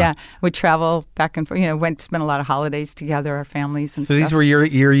 Oh, wow. Yeah, we'd travel back and forth. Spent a lot of holidays together, our families and so stuff. These were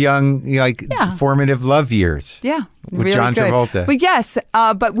your young, formative love years. Yeah, with really John good. Travolta. Well, yes,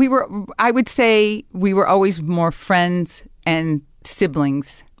 but I would say we were always more friends and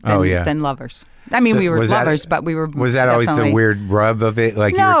siblings than lovers. I mean, we were lovers, but we were. Was that always the weird rub of it?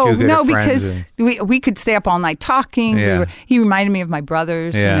 Like you were too good of friends? No, because we could stay up all night talking. Yeah. He reminded me of my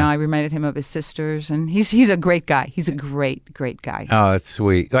brothers. Yeah. I reminded him of his sisters, and he's a great guy. He's a great guy. Oh, that's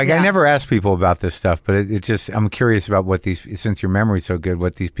sweet. I never ask people about this stuff, but it just I'm curious about since your memory's so good,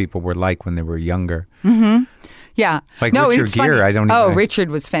 what these people were like when they were younger. Mm-hmm. Yeah. Like Richard Gere, funny. I don't even... Oh, Richard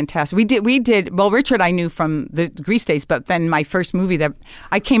was fantastic. We did, well, Richard I knew from the Grease days, but then my first movie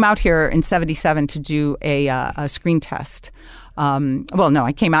I came out here in 1977 to do a screen test.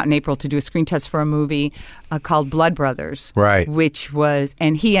 I came out in April to do a screen test for a movie called Blood Brothers. Right.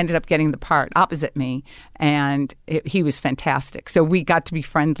 And he ended up getting the part opposite me, and he was fantastic. So we got to be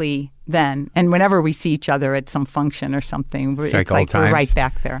friendly then. And whenever we see each other at some function or something, it's like we're right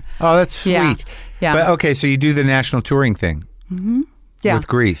back there. Oh, that's sweet. Yeah. But okay, so you do the national touring thing. Mm-hmm. Yeah. With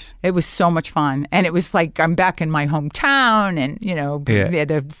Grease. It was so much fun. And it was like I'm back in my hometown and,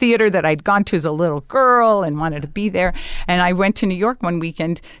 at a theater that I'd gone to as a little girl and wanted to be there. And I went to New York one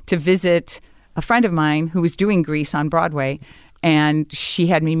weekend to visit a friend of mine who was doing Grease on Broadway. And she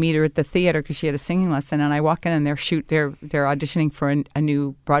had me meet her at the theater because she had a singing lesson. And I walk in and they're auditioning for a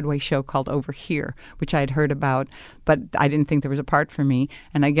new Broadway show called Over Here, which I had heard about, but I didn't think there was a part for me.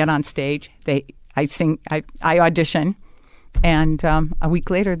 And I get on stage. I audition. And a week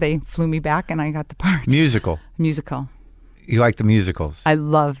later, they flew me back, and I got the part. Musical. You like the musicals? I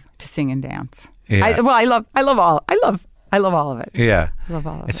love to sing and dance. Yeah. I love all of it. Yeah. I love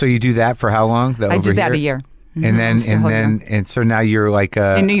all of it. So you do that for how long? I did that a year. Mm-hmm. And so now you're like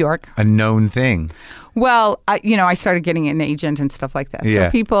in New York, a known thing. Well, I started getting an agent and stuff like that. Yeah.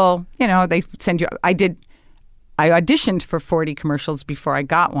 So people, they send you. I auditioned for 40 commercials before I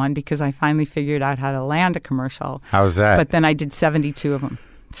got one because I finally figured out how to land a commercial. How's that? But then I did 72 of them.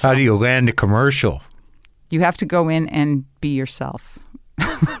 So how do you land a commercial? You have to go in and be yourself.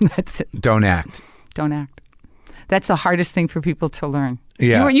 That's it. Don't act. That's the hardest thing for people to learn.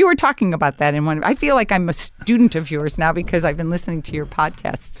 Yeah. You were talking about that in one. I feel like I'm a student of yours now because I've been listening to your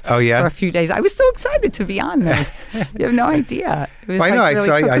podcasts for a few days. I was so excited to be on this. You have no idea. It was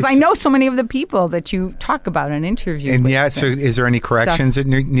because I know so many of the people that you talk about and interview. And so is there any corrections that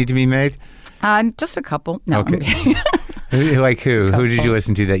need to be made? Just a couple. No. Okay. Like who? Who did you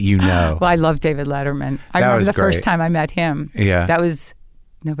listen to that you know? Well, I love David Letterman. I remember the first time I met him. Yeah. That was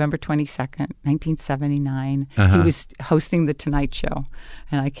November 22nd, 1979. Uh-huh. He was hosting The Tonight Show,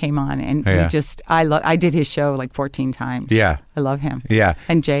 and I came on, and I did his show like 14 times. Yeah. I love him. Yeah.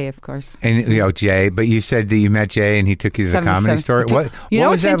 And Jay, of course. And Jay, but you said that you met Jay and he took you to the Comedy Store. What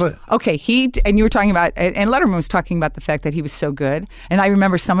was that? Okay, and you were talking about, and Letterman was talking about the fact that he was so good. And I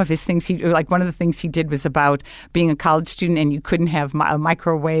remember some of his things, one of the things he did was about being a college student and you couldn't have a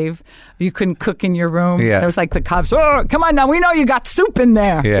microwave, you couldn't cook in your room. Yeah. And it was like the cops, oh, come on now, we know you got soup in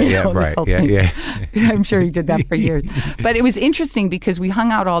there. Yeah, right. Yeah. I'm sure he did that for years. But it was interesting because we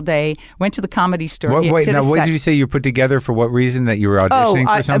hung out all day, went to the Comedy Store. What did you say you put together for what reason that you were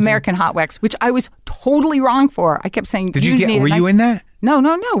auditioning for something? American Hot Wax, which I was totally wrong for. I kept saying, were you in that?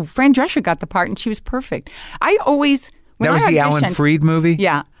 No. Fran Drescher got the part and she was perfect. That was the Alan Freed movie?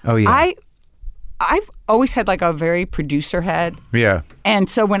 Yeah. Oh, yeah. I've always had like a very producer head. Yeah. And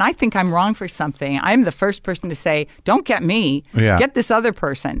so when I think I'm wrong for something, I'm the first person to say, don't get me, get this other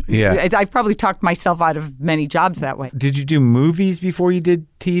person. Yeah. I've probably talked myself out of many jobs that way. Did you do movies before you did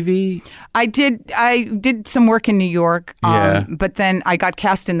TV? I did some work in New York, but then I got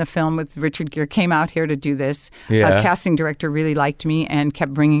cast in the film with Richard Gere, came out here to do this. Yeah. A casting director really liked me and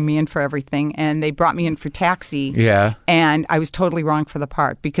kept bringing me in for everything, and they brought me in for Taxi. Yeah. And I was totally wrong for the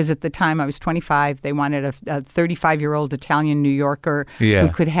part because at the time I was 25. They wanted a 35-year-old Italian New Yorker who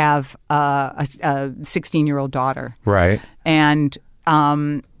could have a 16-year-old daughter. Right. And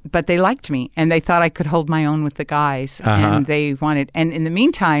but they liked me, and they thought I could hold my own with the guys, and they wanted. And in the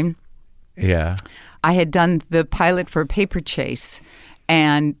meantime, I had done the pilot for Paper Chase,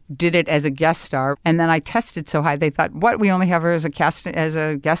 and did it as a guest star. And then I tested so high, they thought, what, we only have her as a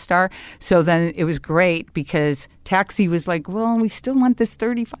guest star? So then it was great because Taxi was like, well, we still want this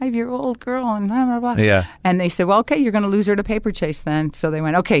 35-year-old girl and blah, blah, blah. Yeah. And they said, well, okay, you're going to lose her to Paper Chase then. So they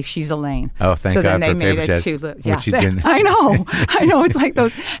went, okay, she's Elaine. Oh, thank God for Paper Chase. Which you didn't. I know. It's like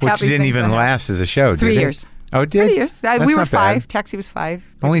those which didn't even last as a show, 3 did it? years. Oh, it did? 3 years. We were 5. Taxi was 5.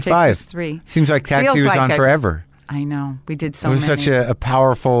 Only Paper 5. Chase was 3. Seems like Taxi was on forever. I know. We did so many. It was such a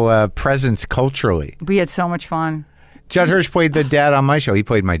powerful presence culturally. We had so much fun. Judd Hirsch played the dad on my show. He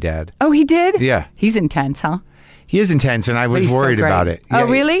played my dad. Oh, he did? Yeah. He's intense, huh? He is intense, and I was worried about it. Oh,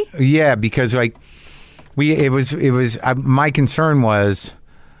 really? Yeah, because like my concern was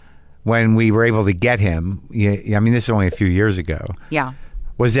when we were able to get him. I mean, this is only a few years ago. Yeah.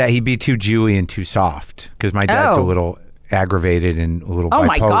 Was that he'd be too Jewy and too soft because my dad's a little aggravated and a little bipolar. Oh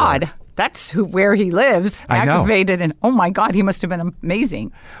my God, that's where he lives. I know. Aggravated and oh my God, he must have been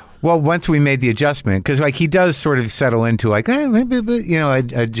amazing. Well, once we made the adjustment, because like he does sort of settle into like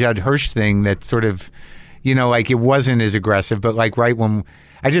a Judd Hirsch thing that sort of, like it wasn't as aggressive, but like right when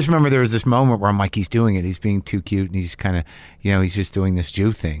I just remember there was this moment where I'm like, he's doing it, he's being too cute, and he's kind of, he's just doing this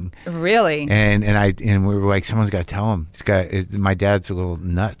Jew thing. Really? And we were like, someone's got to tell him. My dad's a little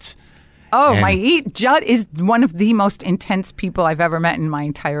nuts. Oh, Judd is one of the most intense people I've ever met in my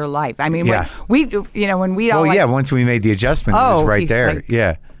entire life. I mean, when we all once we made the adjustment, it was right there.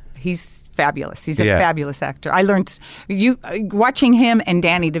 He's fabulous. He's a fabulous actor. I learned watching him and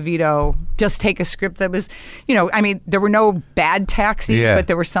Danny DeVito just take a script that was, there were no bad taxis, but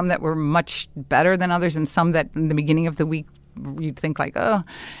there were some that were much better than others, and some that in the beginning of the week you'd think like, oh.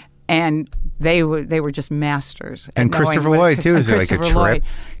 And they were just masters. And Christopher Lloyd, too. Is it like a trip? Lloyd.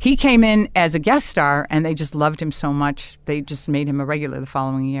 He came in as a guest star, and they just loved him so much, they just made him a regular the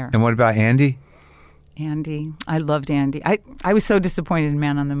following year. And what about Andy? Andy. I loved Andy. I was so disappointed in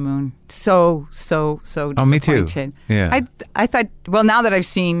Man on the Moon. So disappointed. Oh, me too. Yeah. I thought, well, now that I've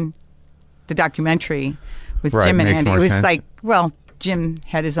seen the documentary with Jim and Andy, it was sense. Like, well, Jim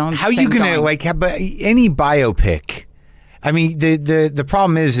had his own How are you going to, but any biopic... I mean, the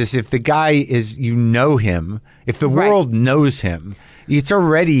problem is if the guy is, him, if the world knows him, it's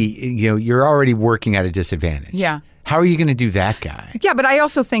already, you're already working at a disadvantage. Yeah. How are you going to do that guy? Yeah, but I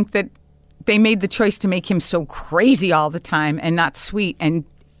also think that they made the choice to make him so crazy all the time and not sweet. And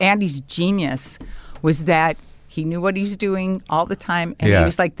Andy's genius was that he knew what he was doing all the time. And he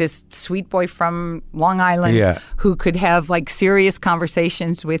was like this sweet boy from Long Island who could have like serious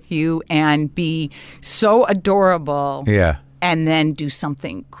conversations with you and be so adorable. Yeah. And then do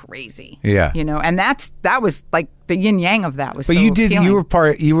something crazy. Yeah. And that was like the yin yang of that was But so appealing.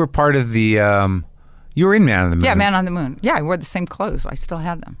 You were part of the you were in Man on the Moon. Yeah, Man on the Moon. Yeah, I wore the same clothes. I still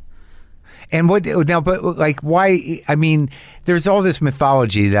had them. And but like why, I mean, there's all this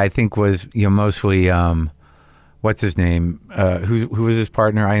mythology that I think was, mostly what's his name? Who was his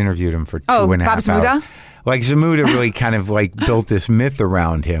partner? I interviewed him for 2.5 hours. Zmuda? Like Zmuda really kind of like built this myth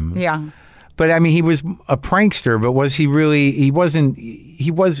around him. Yeah. But I mean, he was a prankster, but was he really, he wasn't, he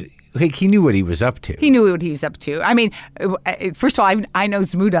was, like, he knew what he was up to. He knew what he was up to. I mean, first of all, I know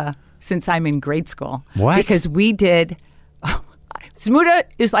Zmuda since I'm in grade school. What? Because we did... Zmuda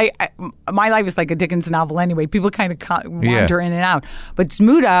is like, my life is like a Dickens novel anyway. People kind of wander in and out. But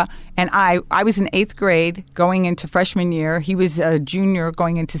Zmuda and I was in 8th grade going into freshman year. He was a junior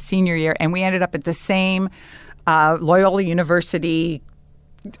going into senior year. And we ended up at the same Loyola University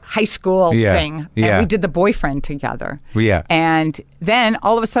high school thing. And we did The Boyfriend together. Yeah. And then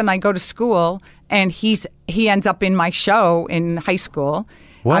all of a sudden I go to school and he ends up in my show in high school.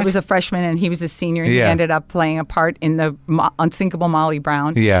 What? I was a freshman and he was a senior, and he ended up playing a part in the Unsinkable Molly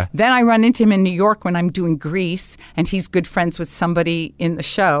Brown. Yeah. Then I run into him in New York when I'm doing Grease, and he's good friends with somebody in the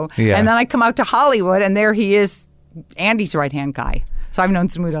show. Yeah. And then I come out to Hollywood, and there he is, Andy's right-hand guy. So I've known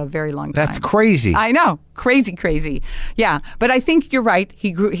Zmuda a very long time. That's crazy. I know. Crazy. Yeah. But I think you're right.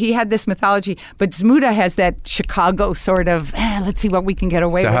 He had this mythology. But Zmuda has that Chicago sort of, let's see what we can get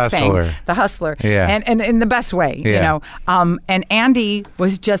away with thing. The hustler. Yeah. And in the best way, And Andy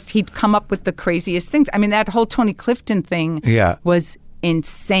was just, he'd come up with the craziest things. I mean, that whole Tony Clifton thing was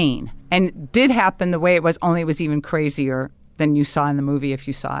insane. And did happen the way it was, only it was even crazier than you saw in the movie if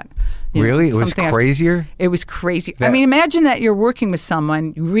you saw it. Really? It was crazier? It was crazy. I mean, imagine that you're working with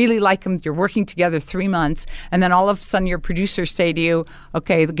someone, you really like them, you're working together 3 months, and then all of a sudden your producers say to you,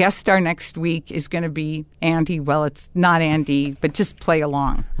 okay, the guest star next week is going to be Andy. Well, it's not Andy, but just play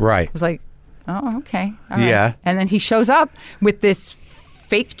along. Right. It was like, oh, okay. All right. Yeah. And then he shows up with this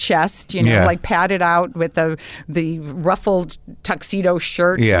fake chest, like padded out with the ruffled tuxedo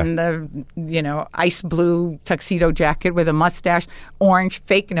shirt and the, ice blue tuxedo jacket with a mustache, orange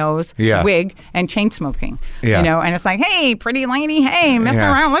fake nose, wig, and chain smoking. And it's like, hey, pretty lady, hey, mess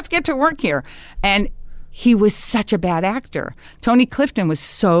around, let's get to work here. And he was such a bad actor. Tony Clifton was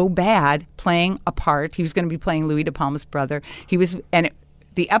so bad playing a part. He was going to be playing Louis De Palma's brother. He was,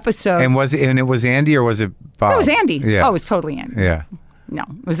 the episode. And it was Andy or was it Bob? It was Andy. Yeah. Oh, it was totally Andy. Yeah. No,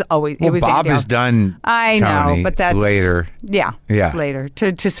 it was always. Well, it was Bob is done. I Tony, know, but that's later. Yeah, later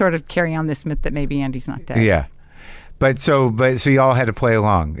to sort of carry on this myth that maybe Andy's not dead. Yeah, But so you all had to play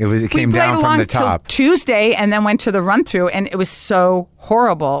along. It came down from the top. Tuesday, and then went to the run through, and it was so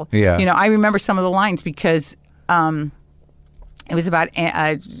horrible. Yeah. I remember some of the lines because it was about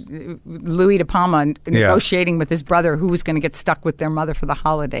Louis De Palma negotiating with his brother who was going to get stuck with their mother for the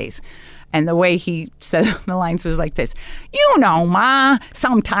holidays. And the way he said the lines was like this: Ma,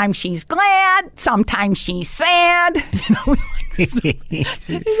 sometimes she's glad, sometimes she's sad. As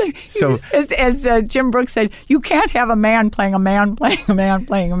Jim Brooks said, you can't have a man playing a man playing a man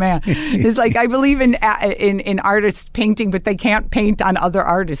playing a man. It's like, I believe in artists painting, but they can't paint on other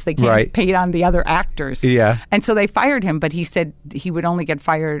artists. They can't paint on the other actors. Yeah. And so they fired him, but he said he would only get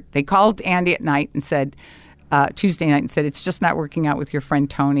fired. They called Andy at night and said, Tuesday night, and said, it's just not working out with your friend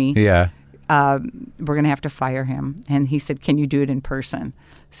Tony. Yeah. We're going to have to fire him. And he said, can you do it in person?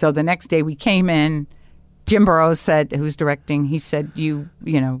 So the next day we came in. Jim Burrows said, who's directing, he said,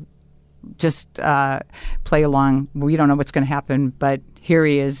 just play along. We don't know what's going to happen, but here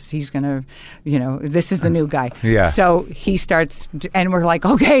he is. He's going to, this is the new guy. Yeah. So he starts, and we're like,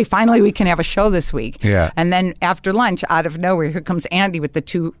 okay, finally we can have a show this week. Yeah. And then after lunch, out of nowhere, here comes Tony with the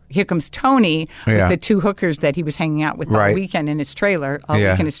two hookers that he was hanging out with all weekend in his trailer.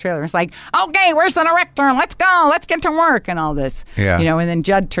 It's like, okay, where's the director? Let's go. Let's get to work and all this. Yeah. And then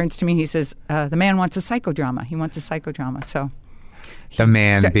Judd turns to me. He says, the man wants a psychodrama. He wants a psychodrama. So. The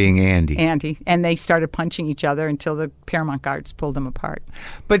man being Andy. And they started punching each other until the Paramount guards pulled them apart.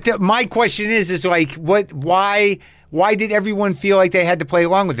 But my question is like, why did everyone feel like they had to play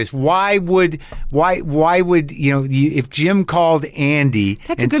along with this? Why would if Jim called Andy?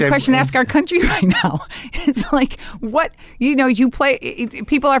 That's a good question to ask our country right now. It's like, what, you play,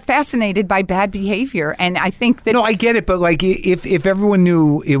 people are fascinated by bad behavior. And I think that. No, I get it. But like, if everyone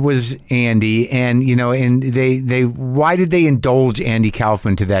knew it was Andy and, and they why did they indulge Andy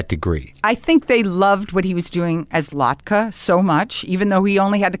Kaufman to that degree? I think they loved what he was doing as Latka so much, even though he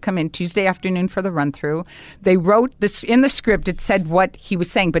only had to come in Tuesday afternoon for the run through. They wrote this in the script. It said what he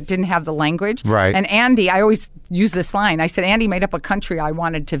was saying, but didn't have the language. Right. And Andy, I always use this line. I said, Andy made up a country I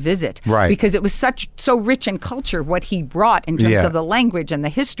wanted to visit. Right. Because it was so rich in culture, what he brought in terms of the language and the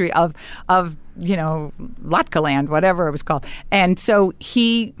history of Latka land, whatever it was called. And so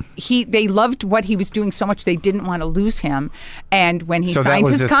they loved what he was doing so much they didn't want to lose him. And when he signed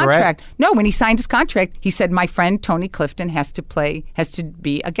his contract, when he signed his contract, he said, my friend Tony Clifton has to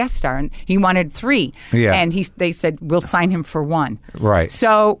be a guest star. And he wanted 3. Yeah. And they said, we'll sign him for 1. Right.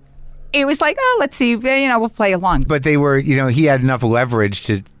 So it was like, oh, let's see, we'll play along. But they were, he had enough leverage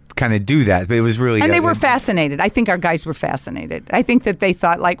to kind of do that. But it was really... And they were fascinated. I think our guys were fascinated. I think that they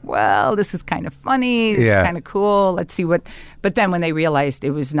thought like, well, this is kind of funny. This is kind of cool. Let's see what... But then when they realized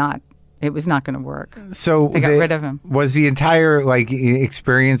it was not going to work. So they got rid of him. Was the entire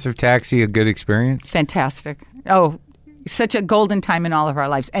experience of Taxi a good experience? Fantastic. Oh, such a golden time in all of our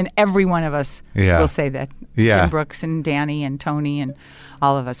lives. And every one of us will say that. Yeah. Jim Brooks and Danny and Tony and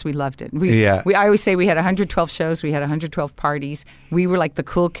all of us. We loved it. I always say we had 112 shows. We had 112 parties. We were like the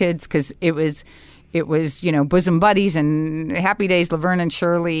cool kids because it was Bosom Buddies and Happy Days, Laverne and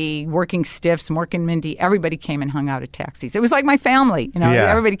Shirley, Working Stiffs, Mork and Mindy. Everybody came and hung out at Taxis. It was like my family.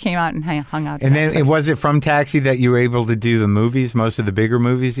 Everybody came out and hung out. And then was it from Taxi that you were able to do the movies, most of the bigger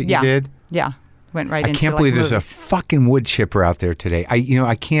movies that you did? Yeah. Went right into I can't believe movies. There's a fucking wood chipper out there today.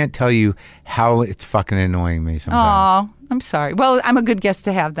 I can't tell you how it's fucking annoying me sometimes. Oh, I'm sorry. Well, I'm a good guest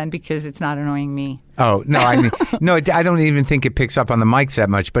to have then because it's not annoying me. Oh, no, I mean, no, I don't even think it picks up on the mics that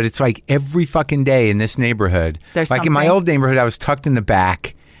much, but it's like every fucking day in this neighborhood. There's like something. In my old neighborhood, I was tucked in the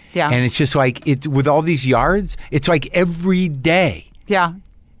back. Yeah. And it's just like, it's with all these yards, it's like every day. Yeah.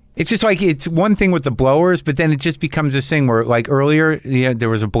 It's just like, it's one thing with the blowers, but then it just becomes this thing where, like earlier, there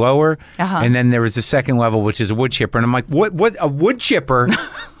was a blower, and then there was a second level, which is a wood chipper. And I'm like, what a wood chipper?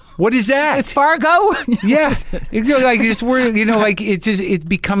 What is that? It's Fargo? Yeah. It's like, it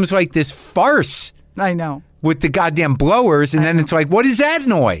becomes like this farce. I know. With the goddamn blowers, and then it's like, what is that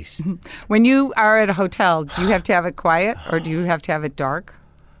noise? When you are at a hotel, do you have to have it quiet, or do you have to have it dark?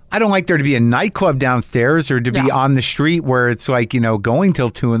 I don't like there to be a nightclub downstairs or to be on the street where it's like, going till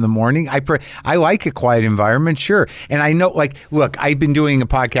 2 a.m. I like a quiet environment, sure. And I know, like, look, I've been doing a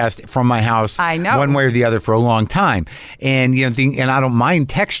podcast from my house one way or the other for a long time. And, and I don't mind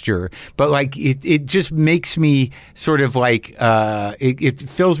texture, but like, it just makes me sort of like, it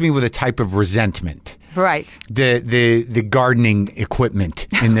fills me with a type of resentment. Right. The gardening equipment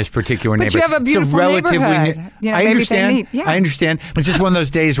in this particular neighborhood. But you have a beautiful neighborhood. I understand. I understand. But it's just one of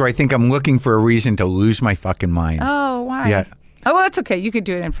those days where I think I'm looking for a reason to lose my fucking mind. Oh, why? Yeah. Oh, well, that's okay. You could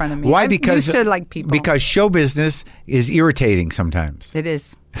do it in front of me. Why? I'm because used to like people. Because show business is irritating sometimes. It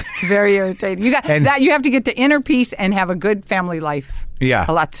is. It's very irritating. You got that. You have to get to inner peace and have a good family life. Yeah.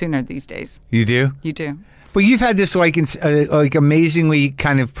 A lot sooner these days. You do? You do. But you've had this like amazingly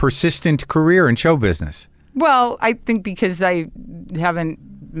kind of persistent career in show business. Well, I think because I haven't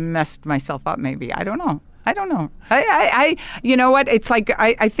messed myself up. Maybe I don't know. I you know what? It's like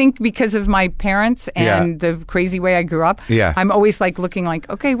I think because of my parents and the crazy way I grew up. Yeah. I'm always like looking like,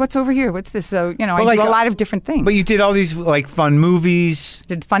 okay, what's over here? What's this? So I like, do a lot of different things. But you did all these like fun movies.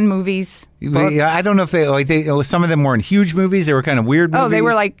 Did fun movies. I don't know if they some of them weren't huge movies. They were kind of weird movies. Oh, they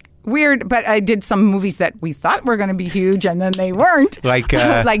were like weird, but I did some movies that we thought were going to be huge, and then they weren't. Like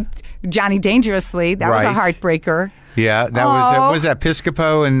Johnny Dangerously. That was a heartbreaker. Yeah, that was that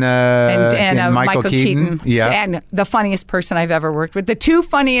Piscopo and Michael Keaton. Yeah, and the funniest person I've ever worked with. The two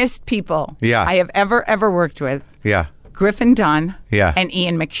funniest people I have ever worked with. Yeah, Griffin Dunn. Yeah. And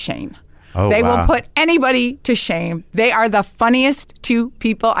Ian McShane. Oh, they wow. will put anybody to shame. They are the funniest two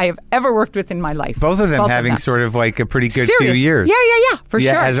people I have ever worked with in my life. Both of them having sort of like a pretty good Serious. few years. Yeah, for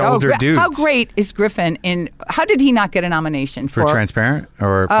sure. As older dudes. How great is Griffin how did he not get a nomination for Transparent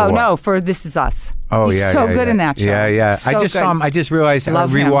or for what? No, for This Is Us. Oh, He's so good in that show. Yeah. So I just saw him. I just realized I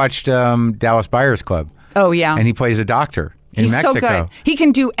rewatched Dallas Buyers Club. Oh, yeah. And he plays a doctor. In He's Mexico. so good. He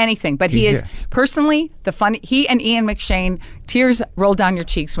can do anything, but he is personally the funny. He and Ian McShane, tears roll down your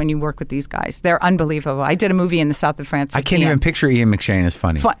cheeks when you work with these guys. They're unbelievable. I did a movie in the south of France. I can't even picture Ian McShane as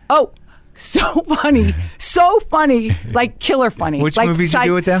funny. So funny, like killer funny. Which movie did you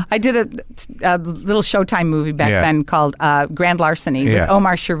do with them? I did a little Showtime movie back then called Grand Larceny with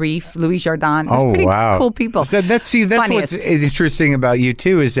Omar Sharif, Louis Jordan. It was pretty cool people. So that's what's interesting about you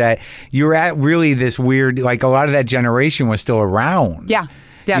too, is that you're at really this weird, like a lot of that generation was still around. Yeah.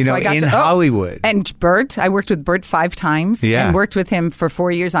 Yeah, so I got in Hollywood. And Bert, I worked with Bert 5 times and worked with him for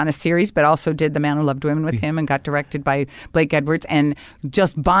 4 years on a series, but also did The Man Who Loved Women with him and got directed by Blake Edwards and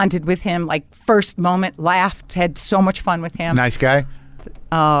just bonded with him, like first moment, laughed, had so much fun with him. Nice guy?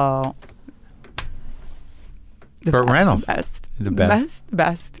 Oh. Burt Reynolds. The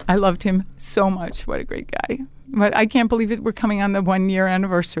best. I loved him so much. What a great guy. But I can't believe it. We're coming on the 1-year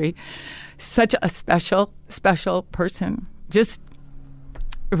anniversary. Such a special, special person. Just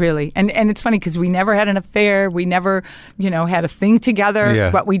really. And it's funny because we never had an affair. We never, had a thing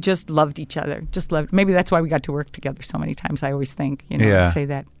together, but we just loved each other. Just loved. Maybe that's why we got to work together so many times. I always think, say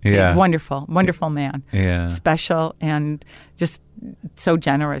that. Yeah. Wonderful man. Yeah. Special and just so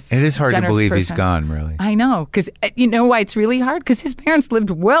generous. It is hard to believe person. He's gone, really. I know. Because you know why it's really hard? Because his parents lived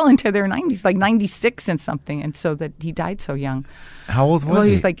well into their 90s, like 96 and something. And so that he died so young. How old was he? Well,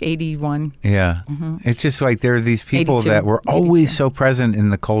 he was like 81. Yeah. Mm-hmm. It's just like there are these people 82, that were always so present in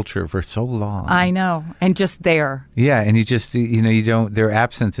the culture for so long. I know. And just there. Yeah. And you just, you don't, their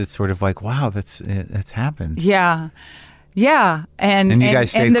absence, it's sort of like, wow, that's happened. Yeah. Yeah. And you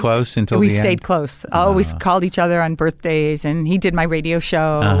guys stayed close until the end? We stayed close. Always called each other on birthdays. And he did my radio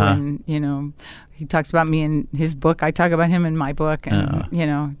show. And, he talks about me in his book. I talk about him in my book, and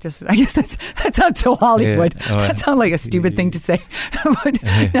I guess that sounds so Hollywood. Yeah. That sounds like a stupid thing to say,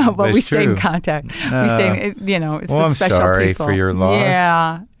 but we stayed in contact. We stayed. It's the special sorry people. For your loss.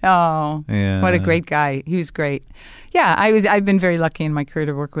 Yeah. Oh, what a great guy. He was great. Yeah, I've been very lucky in my career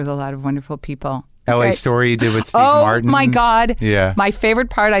to work with a lot of wonderful people. L.A. Story you did with Steve Martin. Oh my God. Yeah. My favorite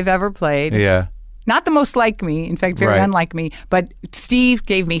part I've ever played. Yeah. Not the most like me, in fact, very unlike me, but Steve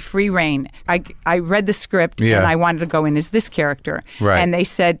gave me free reign. I read the script and I wanted to go in as this character. Right. And they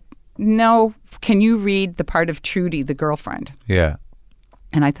said, no, can you read the part of Trudy, the girlfriend? Yeah.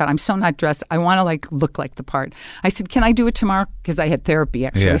 And I thought, I'm so not dressed. I want to look like the part. I said, can I do it tomorrow? Because I had therapy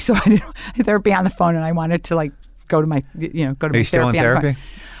actually. Yeah. So I had therapy on the phone and I wanted to go to my, go to my therapy. Are you still in therapy?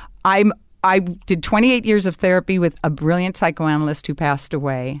 I did 28 years of therapy with a brilliant psychoanalyst who passed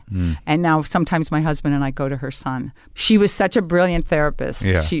away. And now sometimes my husband and I go to her son. She was such a brilliant therapist.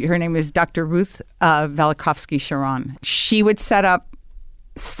 Yeah. Her name is Dr. Ruth Velikovsky-Sharon. She would set up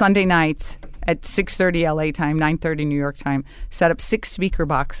Sunday nights at 6:30 LA time, 9:30 New York time, set up 6 speaker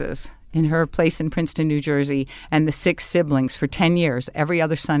boxes in her place in Princeton, New Jersey. And the 6 siblings for 10 years, every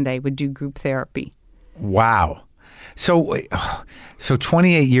other Sunday, would do group therapy. Wow. So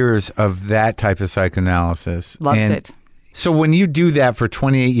 28 years of that type of psychoanalysis. Loved it. So when you do that for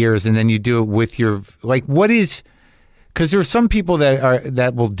 28 years and then you do it with your, because there are some people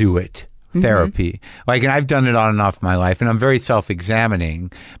that will do it, therapy. And I've done it on and off my life and I'm very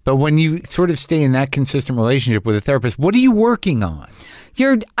self-examining. But when you sort of stay in that consistent relationship with a therapist, what are you working on?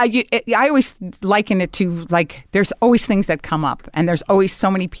 I always liken it to there's always things that come up and there's always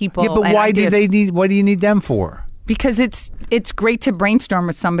so many people. Yeah, but what do you need them for? Because it's great to brainstorm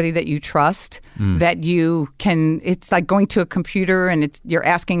with somebody that you trust, that you can. It's like going to a computer and you're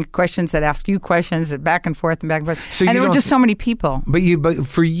asking questions that ask you questions, back and forth and back and forth. So and there were just so many people. But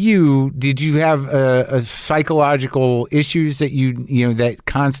for you, did you have a psychological issues that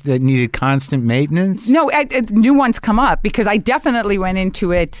that needed constant maintenance? No, new ones come up because I definitely went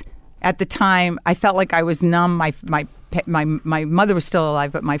into it at the time. I felt like I was numb. My mother was still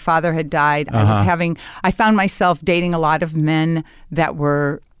alive, but my father had died. I found myself dating a lot of men that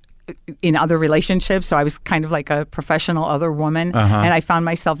were in other relationships, so I was kind of like a professional other woman, and I found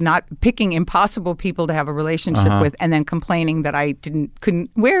myself not picking impossible people to have a relationship with, and then complaining that I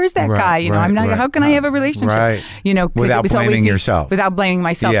couldn't. Where is that guy? I'm not. How can I have a relationship? Right. Without blaming yourself. Without blaming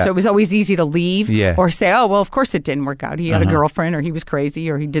myself. Yeah. So it was always easy to leave or say, oh well, of course it didn't work out. He had a girlfriend, or he was crazy,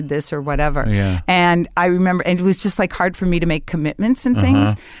 or he did this, or whatever. Yeah. And I remember, and it was just like hard for me to make commitments and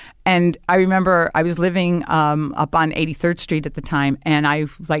things. And I remember I was living up on 83rd Street at the time, and I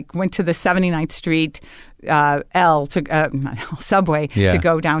went to the 79th Street subway to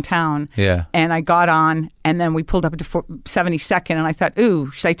go downtown. Yeah. And I got on, and then we pulled up to 72nd, and I thought, ooh,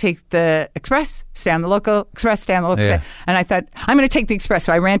 should I take the express? Stay on the local, express, stay on the local. Yeah. And I thought, I'm going to take the express.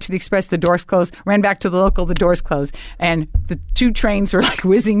 So I ran to the express, the doors closed, ran back to the local, the doors closed, and the two trains were like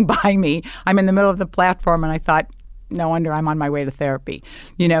whizzing by me. I'm in the middle of the platform, and I thought, no wonder I'm on my way to therapy.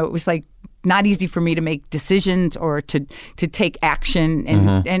 It was like not easy for me to make decisions or to take action.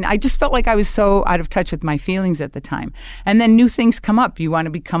 And I just felt like I was so out of touch with my feelings at the time. And then new things come up. You want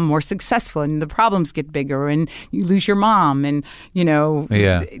to become more successful, and the problems get bigger, and you lose your mom. And,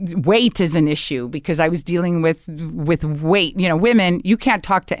 weight is an issue because I was dealing with weight. Women, you can't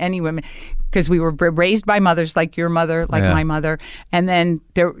talk to any women, because we were raised by mothers like your mother, like my mother, and then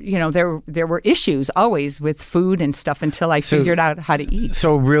there were issues always with food and stuff until I figured out how to eat.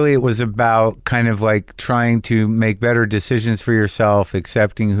 So really, it was about kind of like trying to make better decisions for yourself,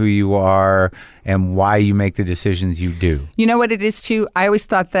 accepting who you are, and why you make the decisions you do. You know what it is too? I always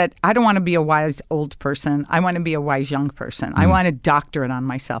thought that I don't want to be a wise old person. I want to be a wise young person. I want a doctorate on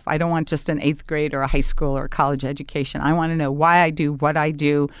myself. I don't want just an 8th grade or a high school or a college education. I want to know why I do what I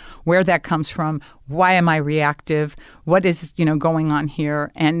do, where that comes from, why am I reactive, what is going on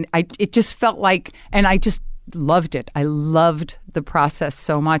here, and it just felt like, and I just loved it. I loved the process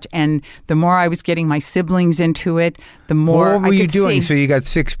so much, and the more I was getting my siblings into it, the more what were you doing? So you got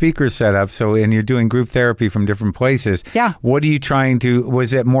 6 speakers set up, and you're doing group therapy from different places. Yeah. What are you trying to?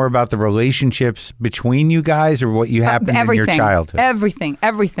 Was it more about the relationships between you guys, or what you happened in your childhood? Everything.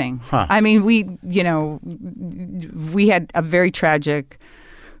 Huh. I mean, we had a very tragic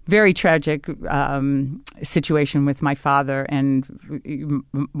situation with my father and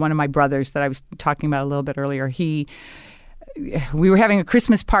one of my brothers that I was talking about a little bit earlier. We were having a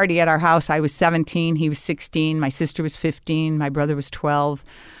Christmas party at our house. I was 17. He was 16. My sister was 15. My brother was 12.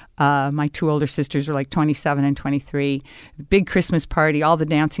 My 2 older sisters were like 27 and 23. Big Christmas party, all the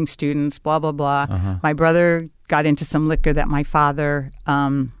dancing students, blah, blah, blah. My brother got into some liquor that my father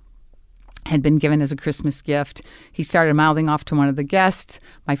had been given as a Christmas gift. He started mouthing off to one of the guests.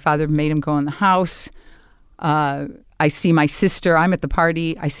 My father made him go in the house. I see my sister. I'm at the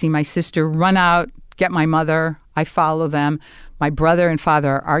party. I see my sister run out, get my mother. I follow them. My brother and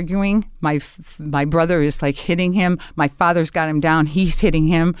father are arguing. My brother is like hitting him. My father's got him down. He's hitting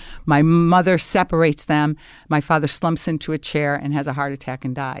him. My mother separates them. My father slumps into a chair and has a heart attack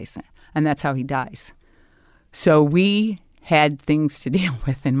and dies. And that's how he dies. So we had things to deal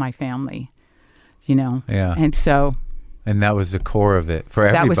with in my family, Yeah. And so. And that was the core of it for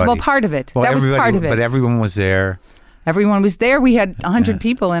everybody. That was part of it. That was part of it. But everyone was there. Everyone was there. We had 100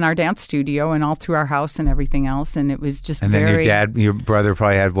 people in our dance studio and all through our house and everything else. And it was just And then your brother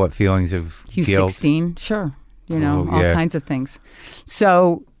probably had what feelings of guilt? He was 16. Sure. All kinds of things.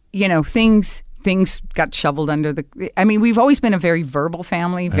 So, things got shoveled under we've always been a very verbal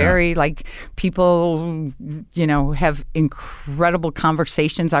family, very people, have incredible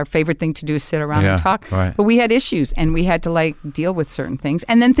conversations. Our favorite thing to do is sit around and talk. Right. But we had issues and we had to deal with certain things.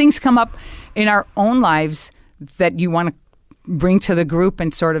 And then things come up in our own lives that you want to bring to the group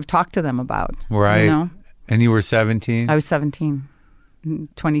and sort of talk to them about. Right. And you were 17? I was 17.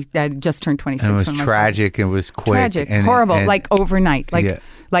 20. I just turned 26. And it was tragic. It was quick. Tragic. Horrible. Overnight.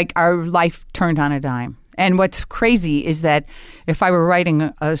 Our life turned on a dime. And what's crazy is that if I were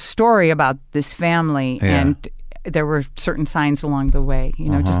writing a story about this family and there were certain signs along the way,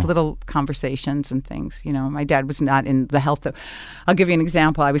 just little conversations and things. My dad was not in the health of... I'll give you an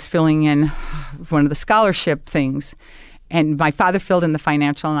example. I was filling in one of the scholarship things, and my father filled in the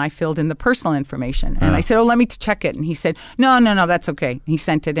financial and I filled in the personal information. And I said, let me check it. And he said, no, that's okay. He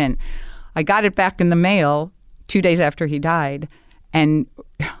sent it in. I got it back in the mail 2 days after he died, and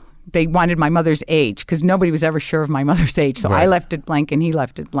they wanted my mother's age because nobody was ever sure of my mother's age. So I left it blank and he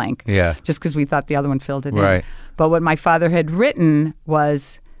left it blank. Yeah. Just because we thought the other one filled it in. But what my father had written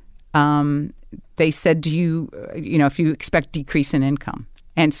was, they said, do you if you expect decrease in income?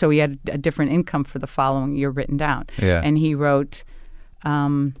 And so he had a different income for the following year written down. Yeah. And he wrote,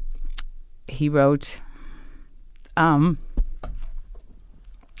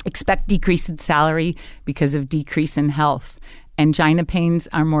 expect decrease in salary because of decrease in health. Angina pains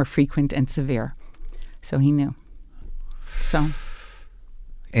are more frequent and severe. So he knew. So.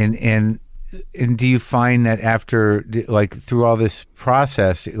 And do you find that after, like, through all this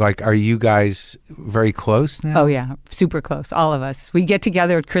process, like, are you guys very close now? Oh, yeah. Super close. All of us. We get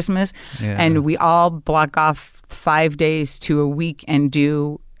together at Christmas and we all block off 5 days to a week and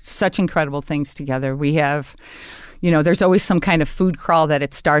do such incredible things together. We have... there's always some kind of food crawl that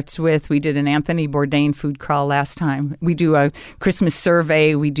it starts with. We did an Anthony Bourdain food crawl last time. We do a Christmas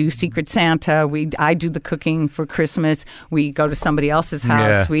survey. We do Secret Santa. I do the cooking for Christmas. We go to somebody else's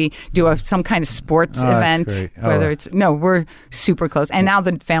house. Yeah. We do some kind of sports event. That's great. We're super close. And now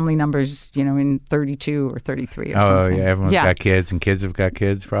the family number's, in 32 or 33 or something. Oh, yeah. Everyone's got kids, and kids have got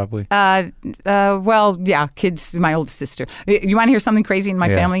kids, probably. Kids. My oldest sister. You want to hear something crazy in my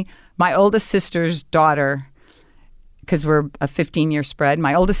family? My oldest sister's daughter... because we're a 15-year spread.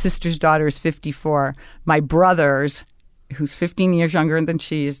 My oldest sister's daughter is 54. My brother's, who's 15 years younger than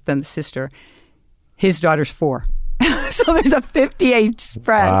the sister, his daughter's 4. So there's a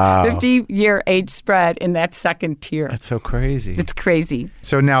 50-year age spread in that second tier. That's so crazy. It's crazy.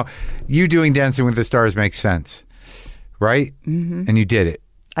 So now, you doing Dancing with the Stars makes sense, right? Mm-hmm. And you did it.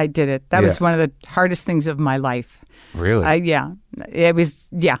 I did it. That was one of the hardest things of my life. Really? It was,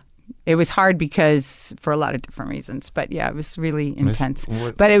 It was hard because for a lot of different reasons, but it was really intense.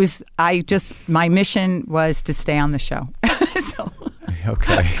 But it was, my mission was to stay on the show. So.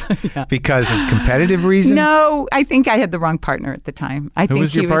 Okay. Because of competitive reasons? No, I think I had the wrong partner at the time. Who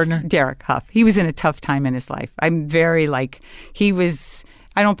was your partner? Derek Huff. He was in a tough time in his life. I'm very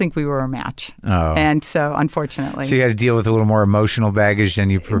I don't think we were a match. Oh. And so, unfortunately. So you had to deal with a little more emotional baggage than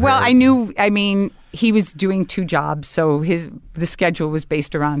you prepared? Well, he was doing 2 jobs, so the schedule was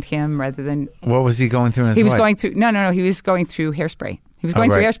based around him rather than... What was he going through in his life? He was going through... No, he was going through hairspray. He was going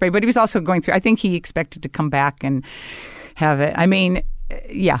through hairspray, but he was also going through... I think he expected to come back and have it.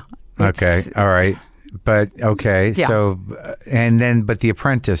 Okay, all right. But, okay, so... but The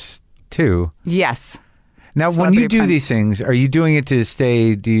Apprentice, too. Yes. Now, when you do these things, are you doing it to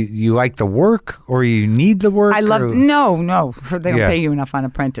stay? Do you like the work, or you need the work? No. They don't pay you enough on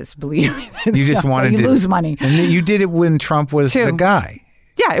Apprentice. Believe me. You just wanted to lose money, and you did it when Trump was the guy.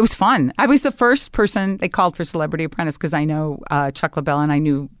 Yeah, it was fun. I was the first person they called for Celebrity Apprentice because I know Chuck LaBelle and I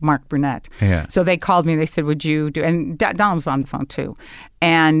knew Mark Burnett. Yeah. So they called me. They said, "Would you do?" And Donald was on the phone too,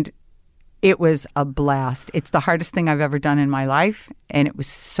 and it was a blast. It's the hardest thing I've ever done in my life, and it was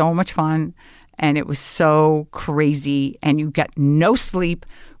so much fun. And it was so crazy, and you get no sleep,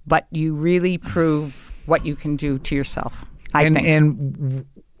 but you really prove what you can do to yourself, I think. And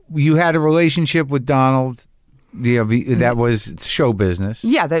you had a relationship with Donald, that was show business.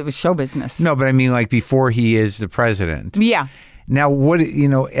 Yeah, that was show business. No, but I mean, like, before he is the president. Yeah. Now,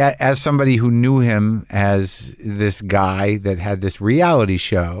 as somebody who knew him as this guy that had this reality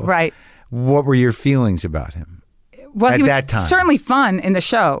show, right? What were your feelings about him? Well, he was certainly fun in the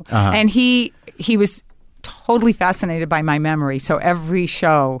show, and he was totally fascinated by my memory. So every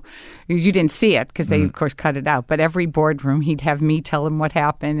show, you didn't see it because they, of course, cut it out. But every boardroom, he'd have me tell him what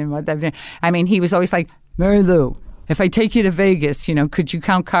happened and what. He was always like, "Marilu, if I take you to Vegas, could you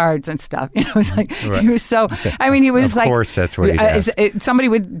count cards and stuff?" It was like he was so. He was like. Of course, that's what he does. Somebody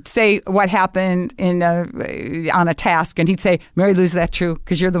would say what happened on a task, and he'd say, "Marilu, is that true?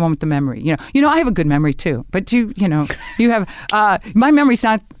 Because you're the one with the memory." I have a good memory too, but you have my memory's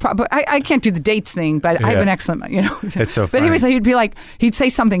not. I can't do the dates thing, but I have an excellent. That's so funny. But he'd say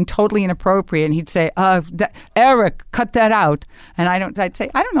something totally inappropriate, and he'd say, "Eric, cut that out," and I'd say,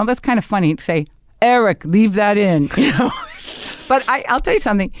 "I don't know, that's kind of funny." He'd say, "Eric, leave that in," But I'll tell you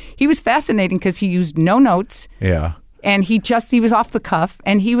something. He was fascinating because he used no notes. Yeah. And he was off the cuff,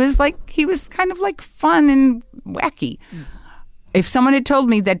 and he was kind of like fun and wacky. If someone had told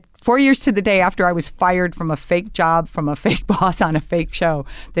me that 4 years to the day after I was fired from a fake job, from a fake boss on a fake show,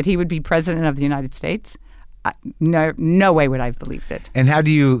 that he would be president of the United States, no way would I have believed it. And how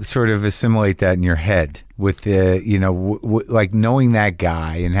do you sort of assimilate that in your head with the, like knowing that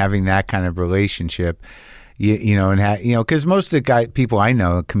guy and having that kind of relationship? because most of the people I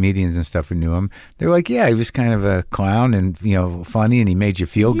know, comedians and stuff who knew him, they're like, yeah, he was kind of a clown and, funny, and he made you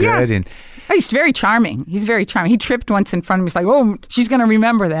feel good. And he's very charming. He's very charming. He tripped once in front of me. He's like, oh, she's going to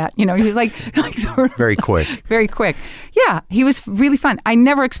remember that. He was like sort of very quick. Very quick. Yeah, he was really fun. I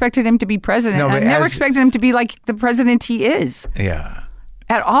never expected him to be president. No, I never expected him to be like the president he is. Yeah.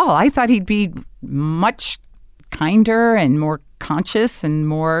 At all. I thought he'd be much kinder and more conscious and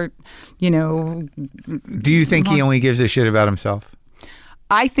more, Do you think he only gives a shit about himself?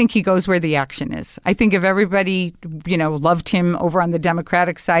 I think he goes where the action is. I think if everybody, loved him over on the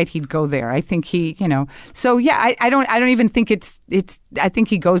Democratic side, he'd go there. I think he, So yeah, I don't even think it's. I think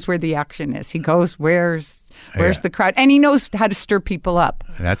he goes where the action is. He goes where's the crowd, and he knows how to stir people up.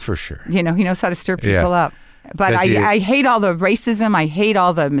 That's for sure. He knows how to stir people up. But I hate all the racism. I hate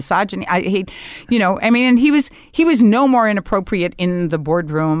all the misogyny. I hate, and he was no more inappropriate in the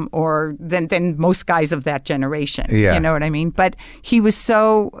boardroom than most guys of that generation. Yeah. You know what I mean? But he was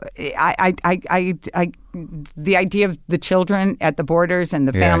so, the idea of the children at the borders and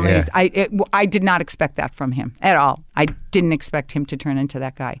the families, I did not expect that from him at all. I didn't expect him to turn into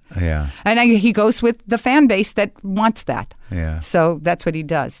that guy. Yeah. And he goes with the fan base that wants that. Yeah. So that's what he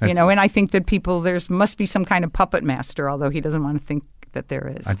does. And I think that there must be some kind of puppet master, although he doesn't want to think that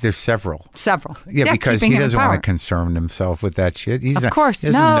there is. There's several. Yeah, because he doesn't want to concern himself with that shit. He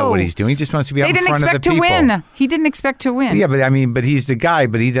doesn't know what he's doing. He just wants to be out in front of the people. He didn't expect to win. Yeah, but he's the guy,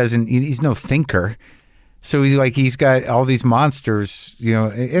 but he's no thinker. So he's got all these monsters,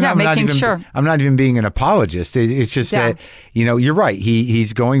 and I'm not even being an apologist. It's just that, you're right.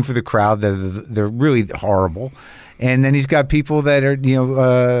 He's going for the crowd. They're really horrible. And then he's got people that are,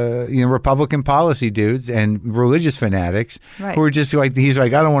 Republican policy dudes and religious fanatics who are just like, he's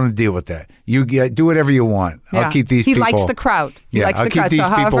like, I don't want to deal with that. You do whatever you want. Yeah. I'll keep these people. He likes the crowd. I'll keep these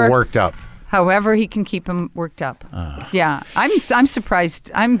people worked up. However he can keep them worked up. Yeah. I'm surprised.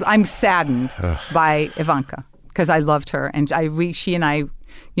 I'm saddened by Ivanka because I loved her. And she and I,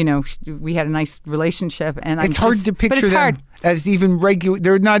 we had a nice relationship. And it's hard to picture them as even regular.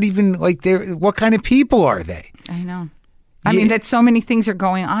 They're not even like what kind of people are they? I know. I mean, that so many things are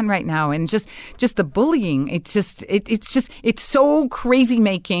going on right now, and just the bullying. It's so crazy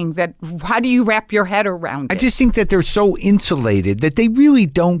making that. How do you wrap your head around it? I just think that they're so insulated that they really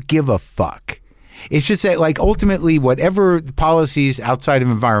don't give a fuck. It's just that, like, ultimately, whatever policies outside of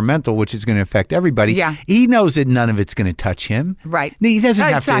environmental, which is going to affect everybody, he knows that none of it's going to touch him. Right. He doesn't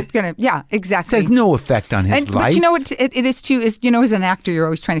have to. Yeah, exactly. It has no effect on his life. But you know what it is, too, is, as an actor, you're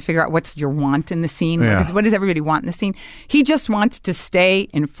always trying to figure out what's your want in the scene. Yeah. What does everybody want in the scene? He just wants to stay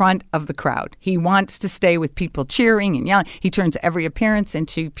in front of the crowd. He wants to stay with people cheering and yelling. He turns every appearance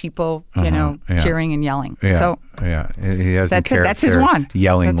into people, cheering and yelling. Yeah. So he doesn't care. That's his want.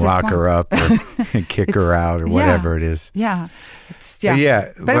 Yelling, lock her up, or kick her out, or whatever it is. Yeah.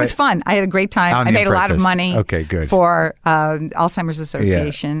 But it was fun. I had a great time. I made a lot of money. Okay, good. For Alzheimer's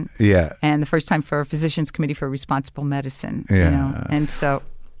Association. Yeah. And the first time for Physicians Committee for Responsible Medicine. Yeah. And so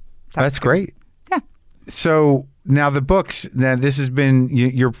that's great. Yeah. So now the books. Now this has been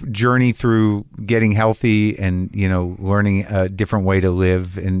your journey through getting healthy and learning a different way to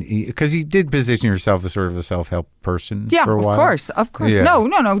live, and because you did position yourself as sort of a self-help person. Yeah, for a while. Of course. Yeah. No.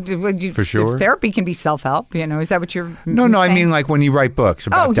 For sure. Therapy can be self-help. Is that what you're? No. saying? I mean, like when you write books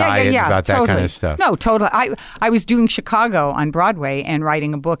about diet, about that kind of stuff. No, totally. I was doing Chicago on Broadway and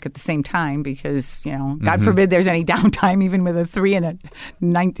writing a book at the same time because God forbid there's any downtime, even with a 3 and a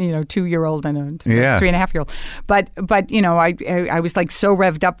 2-year-old and a 3.5-year-old. But I was like so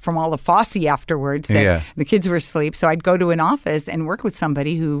revved up from all the Fosse afterwards that the kids were asleep. So I'd go to an office and work with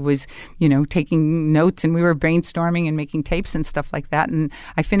somebody who was, taking notes, and we were brainstorming and making tapes and stuff like that. And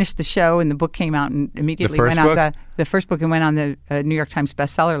I finished the show, and the book came out, and immediately went on the first book and went on the New York Times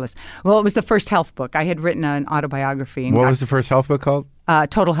bestseller list. Well, it was the first health book. I had written an autobiography. And what was the first health book called?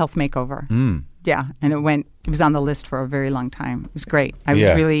 Total Health Makeover. Yeah, and it was on the list for a very long time. It was great. I was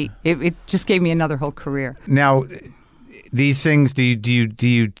really. It just gave me another whole career. Now, these things, do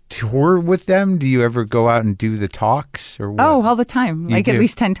you tour with them? Do you ever go out and do the talks or what? Oh, all the time, at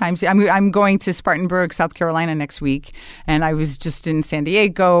least 10 times. I'm going to Spartanburg, South Carolina next week, and I was just in San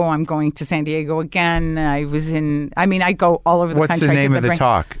Diego. I'm going to San Diego again. I go all over the country. What's the name of the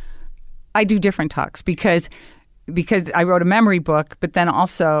talk? I do different talks because I wrote a memory book, but then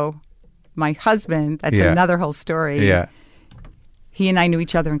also my husband, that's another whole story. Yeah. He and I knew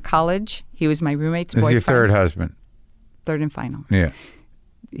each other in college. He was my roommate's boyfriend. This is your third husband. Third and final. Yeah.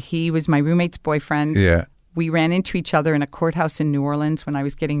 He was my roommate's boyfriend. Yeah. We ran into each other in a courthouse in New Orleans when I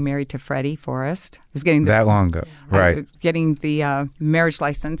was getting married to Freddie Forrest. I was getting that long ago, right? Getting the marriage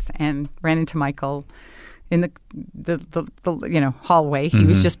license, and ran into Michael in the hallway. He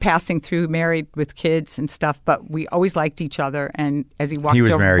was just passing through, married with kids and stuff. But we always liked each other. And as he walked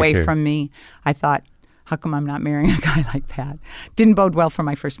away from me, I thought, how come I'm not marrying a guy like that? Didn't bode well for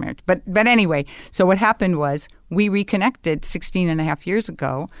my first marriage. But anyway, so what happened was we reconnected 16 and a half years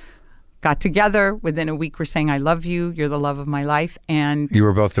ago, got together. Within a week, we're saying, I love you. You're the love of my life. And you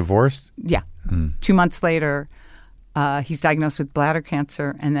were both divorced? Yeah. 2 months later, he's diagnosed with bladder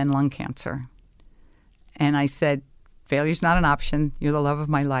cancer and then lung cancer. And I said, failure's not an option. You're the love of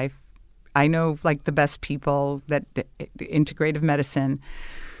my life. I know like the best people that integrative medicine.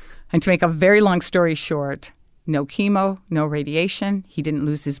 And to make a very long story short, no chemo, no radiation. He didn't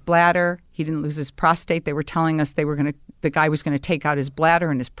lose his bladder. He didn't lose his prostate. They were telling us the guy was going to take out his bladder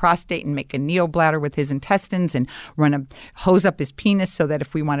and his prostate and make a neobladder with his intestines and hose up his penis so that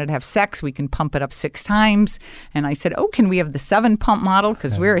if we wanted to have sex, we can pump it up 6 times. And I said, can we have the 7-pump model?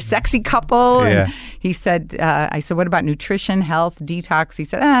 Because we're a sexy couple. Yeah. And he said, I said, what about nutrition, health, detox? He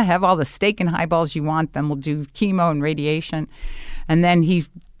said, have all the steak and highballs you want. Then we'll do chemo and radiation. And then he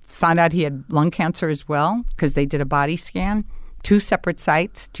found out he had lung cancer as well because they did a body scan, 2 separate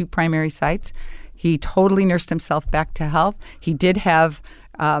sites, 2 primary sites. He totally nursed himself back to health. He did have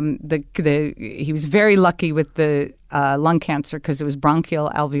he was very lucky with the lung cancer because it was bronchial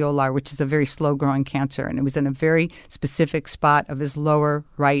alveolar, which is a very slow-growing cancer, and it was in a very specific spot of his lower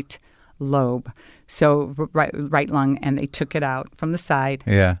right lobe, so right lung, and they took it out from the side.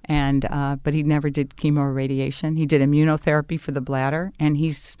 Yeah. And but he never did chemo or radiation. He did immunotherapy for the bladder, and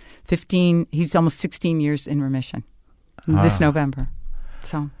he's almost 16 years in remission this November.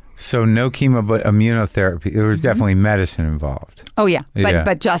 So no chemo, but immunotherapy. There was definitely medicine involved. Oh yeah,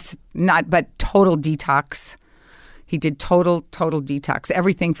 but total detox. He did total detox.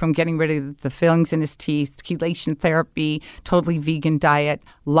 Everything from getting rid of the fillings in his teeth, chelation therapy, totally vegan diet,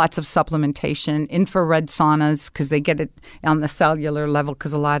 lots of supplementation, infrared saunas because they get it on the cellular level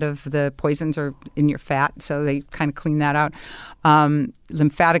because a lot of the poisons are in your fat, so they kind of clean that out.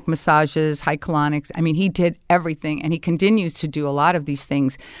 Lymphatic massages, high colonics. I mean, he did everything, and he continues to do a lot of these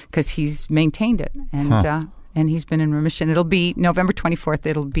things because he's maintained it, and he's been in remission. It'll be November 24th.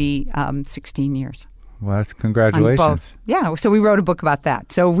 It'll be 16 years. Well, that's congratulations. Yeah, so we wrote a book about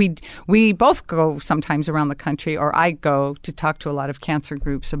that. So we both go sometimes around the country, or I go to talk to a lot of cancer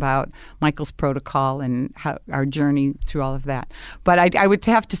groups about Michael's protocol and our journey through all of that. But I would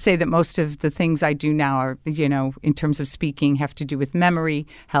have to say that most of the things I do now are, in terms of speaking, have to do with memory,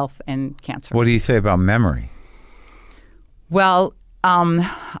 health, and cancer. What do you say about memory? Well,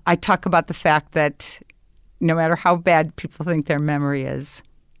 I talk about the fact that no matter how bad people think their memory is,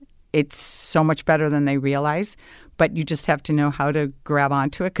 it's so much better than they realize, but you just have to know how to grab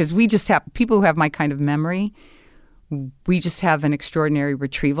onto it. Because we just have people who have my kind of memory. We just have an extraordinary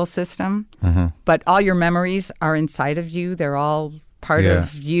retrieval system. Mm-hmm. But all your memories are inside of you. They're all part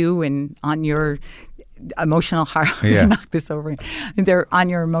of you and on your emotional hard. Knock this over. They're on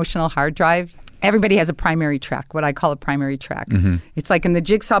your emotional hard drive. Everybody has a primary track, what I call a primary track. Mm-hmm. It's like in the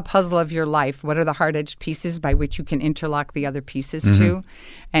jigsaw puzzle of your life, what are the hard-edged pieces by which you can interlock the other pieces to?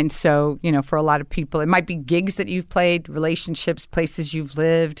 And so, for a lot of people, it might be gigs that you've played, relationships, places you've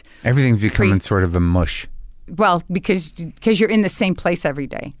lived. Everything's becoming sort of a mush. Well, because you're in the same place every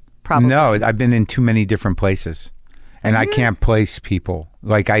day, probably. No, I've been in too many different places, and I can't place people.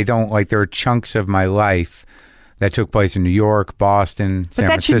 Like, there are chunks of my life that took place in New York, Boston, San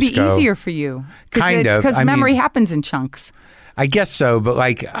Francisco. But that should be easier for you. Kind of. Because memory happens in chunks. I guess so, but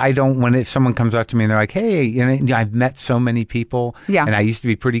if someone comes up to me and they're like, hey, I've met so many people, and I used to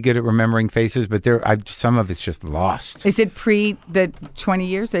be pretty good at remembering faces, but some of it's just lost. Is it pre the 20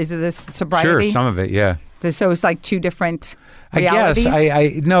 years? Is it this sobriety? Sure, some of it, yeah. So it's like 2 different realities? I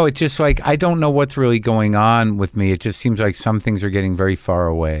guess. No, it's just like, I don't know what's really going on with me. It just seems like some things are getting very far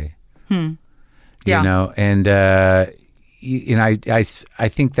away. And I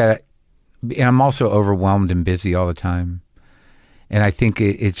think that, and I'm also overwhelmed and busy all the time, and I think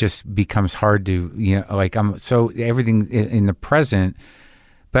it just becomes hard to I'm so everything in the present,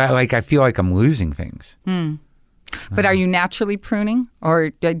 but I feel like I'm losing things. But are you naturally pruning,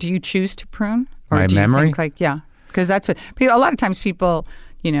 or do you choose to prune? Or my do you memory? Think because that's what a lot of times people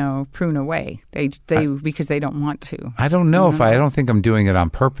prune away. They because they don't want to. I don't know I don't think I'm doing it on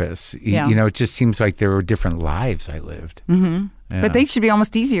purpose. Yeah. It just seems like there were different lives I lived. Mm-hmm. Yeah. But they should be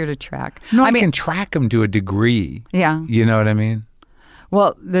almost easier to track. No, I can track them to a degree. Yeah. You know what I mean?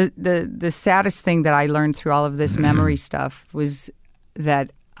 Well, the saddest thing that I learned through all of this memory stuff was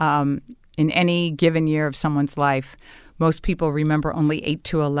that in any given year of someone's life, most people remember only 8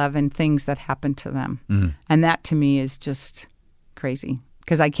 to 11 things that happened to them. And that to me is just crazy.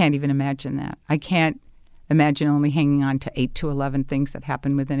 Because I can't even imagine that. I can't imagine only hanging on to 8 to 11 things that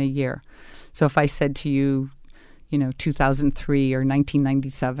happen within a year. So if I said to you, 2003 or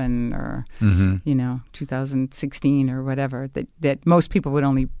 1997 or, 2016 or whatever, that most people would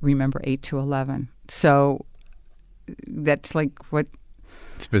only remember 8 to 11. So that's like, what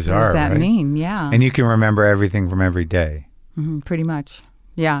it's bizarre, does that right? mean? Yeah. And you can remember everything from every day. Pretty much.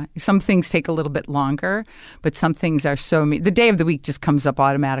 Yeah. Some things take a little bit longer, but some things are the day of the week just comes up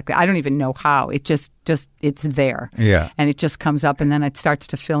automatically. I don't even know how. It just it's there. Yeah. And it just comes up, and then it starts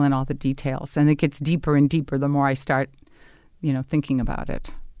to fill in all the details. And it gets deeper and deeper the more I start, thinking about it.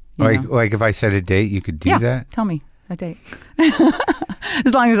 Like if I said a date, you could do that? Yeah, tell me a date.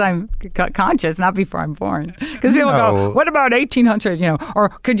 As long as I'm conscious, not before I'm born. Because people go, what about 1800, or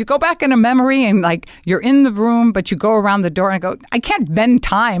could you go back in a memory and like you're in the room, but you go around the door and go, I can't bend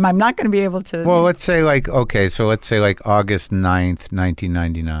time. I'm not going to be able to. Well, let's say like August 9th,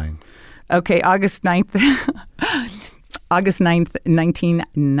 1999. Okay, August 9th. August 9th,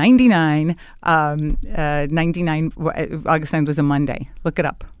 1999. 99. August 9th was a Monday. Look it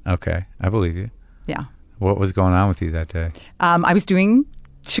up. Okay, I believe you. Yeah. What was going on with you that day? I was doing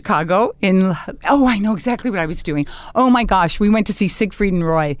Chicago I know exactly what I was doing. Oh my gosh, we went to see Siegfried and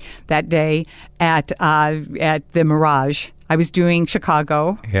Roy that day at the Mirage. I was doing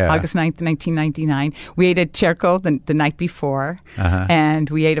Chicago, August 9th, 1999. We ate at Cherko the night before, and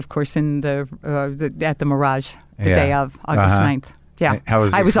we ate, of course, in at the Mirage the day of August 9th. Yeah,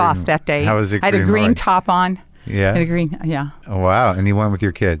 I was off that day. How was it? I had a green top on. Yeah. And a green, yeah. Oh, wow. And you went with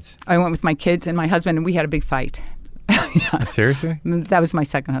your kids? I went with my kids and my husband, and we had a big fight. Yeah. Seriously? That was my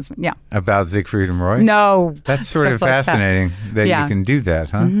second husband, yeah. About Siegfried and Roy? No. That's sort of fascinating that you can do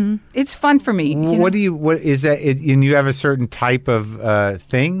that, huh? Mm-hmm. It's fun for me. What is that, and you have a certain type of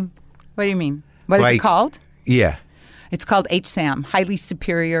thing? What do you mean? What is it called? Yeah. It's called HSAM, Highly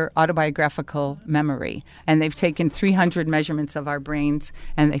Superior Autobiographical Memory. And they've taken 300 measurements of our brains,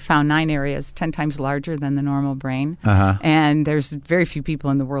 and they found 9 areas 10 times larger than the normal brain. And there's very few people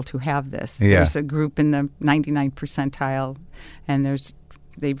in the world who have this. Yeah. There's a group in the 99th percentile, and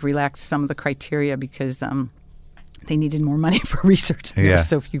they've relaxed some of the criteria because they needed more money for research. There were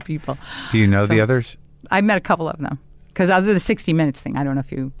so few people. Do you know the others? I met a couple of them. Because other the 60 Minutes thing, I don't know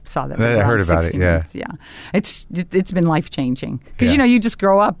if you saw that. I heard about it, Minutes, yeah. It's been life-changing. Because, you just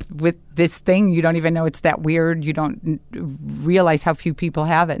grow up with this thing. You don't even know it's that weird. You don't realize how few people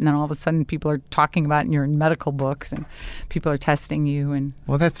have it. And then all of a sudden people are talking about it and you're in medical books and people are testing you. And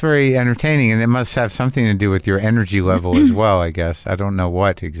well, that's very entertaining. And it must have something to do with your energy level as well, I guess. I don't know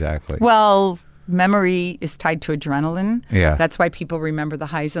what exactly. Well, memory is tied to adrenaline. Yeah. That's why people remember the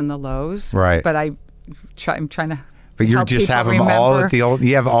highs and the lows. Right. But I'm trying to... But you just have them all at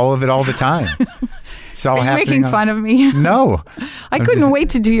you have all of it all the time. It's all Are you making fun of me? No. I couldn't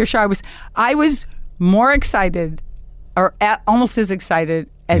wait to do your show. I was more excited, or almost as excited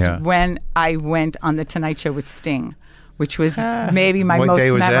as when I went on The Tonight Show with Sting, which was maybe my most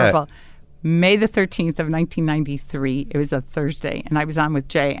memorable. May the 13th of 1993. It was a Thursday, and I was on with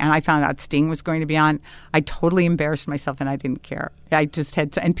Jay, and I found out Sting was going to be on. I totally embarrassed myself, and I didn't care. I just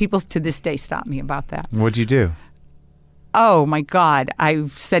had to, and people to this day stop me about that. What'd you do? Oh, my God. I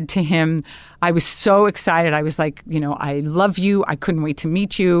said to him, I was so excited. I was like, I love you. I couldn't wait to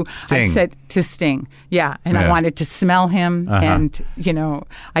meet you. Sting. I said to Sting. Yeah. And I wanted to smell him. And,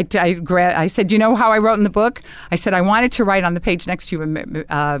 I said, you know how I wrote in the book? I said, I wanted to write on the page next to you.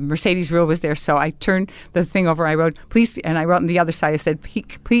 Mercedes Ruehl was there. So I turned the thing over. I wrote, please. And I wrote on the other side, I said,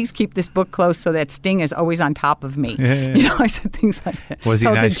 please keep this book close so that Sting is always on top of me. Yeah. I said things like that. Was he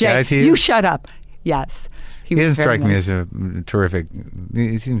a nice guy to you? You shut up. Yes. He doesn't strike me as a terrific.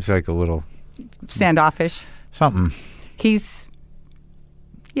 He seems like a little standoffish. Something.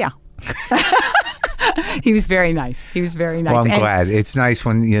 Yeah. He was very nice. Well, I'm glad. It's nice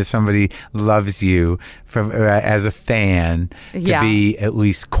when somebody loves you as a fan to be at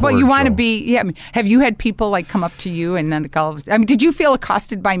least cordial. Well, you want to be. Yeah. Have you had people come up to you and then did you feel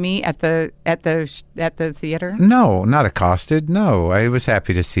accosted by me at the theater? No, not accosted. No, I was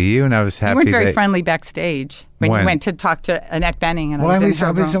happy to see you, and I was happy. You weren't very friendly backstage when you went to talk to Annette Bening. And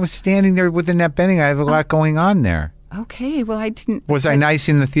I was standing there with Annette Bening. I have a lot going on there. Okay. Well, I didn't. Was I nice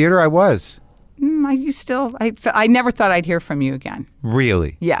in the theater? I was. I never thought I'd hear from you again.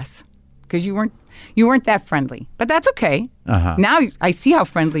 Really? Yes, because you weren't that friendly. But that's okay. Now I see how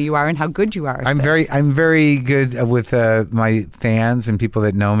friendly you are and how good you are. I'm very good with my fans and people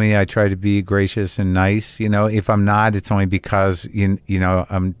that know me. I try to be gracious and nice. If I'm not, it's only because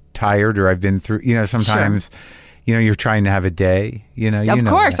I'm tired or I've been through. Sometimes. Sure. you're trying to have a day. Of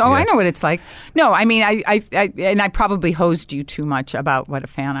course. Oh, I know what it's like. No, I mean, I probably hosed you too much about what a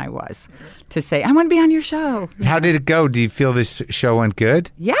fan I was to say, I want to be on your show. How did it go? Do you feel this show went good?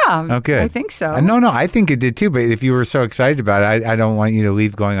 Yeah. Oh, good. I think so. No, I think it did too. But if you were so excited about it, I don't want you to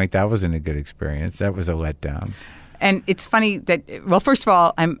leave going like that wasn't a good experience. That was a letdown. And it's funny that, well, first of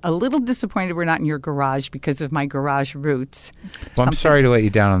all, I'm a little disappointed we're not in your garage because of my garage roots. Well, I'm sorry to let you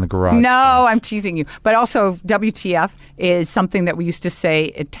down on the garage. No, I'm teasing you. But also, WTF is something that we used to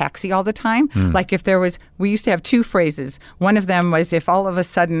say at Taxi all the time. Like if there was, we used to have two phrases. One of them was if all of a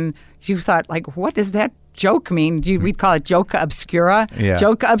sudden you thought, like, what does that joke mean? We'd call it joca obscura. Yeah.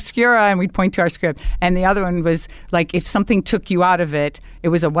 Joca obscura, and we'd point to our script. And the other one was like if something took you out of it, it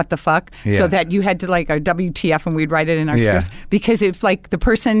was a what the fuck. Yeah. So that you had to like a WTF and we'd write it in our scripts. Because if like the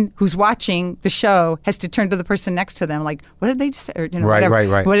person who's watching the show has to turn to the person next to them, like, what did they just say? Or,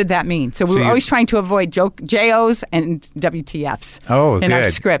 Right. What did that mean? So we were always trying to avoid JOs and WTFs in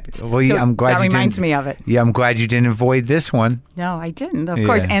our script. Well, so I'm glad that reminds me of it. Yeah, I'm glad you didn't avoid this one. No, I didn't, of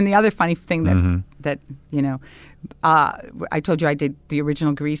course. And the other funny thing that I told you I did the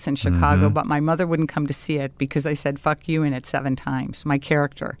original Grease in Chicago, but my mother wouldn't come to see it because I said "fuck you" in it 7 times. My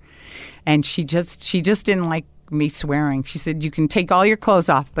character, and she just didn't like me swearing. She said you can take all your clothes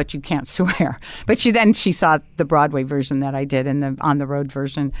off, but you can't swear. But she saw the Broadway version that I did and the on the road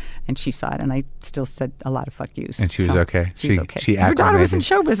version, and she saw it, and I still said a lot of "fuck yous." And she was okay. She was okay. She her daughter was in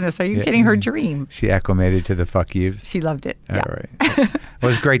show business. Are you kidding? Her dream. She acclimated to the "fuck yous." She loved it. All right. Well,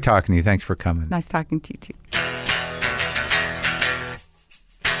 it was great talking to you. Thanks for coming. Nice talking to you too.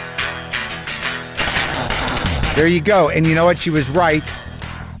 There you go. And you know what? She was right.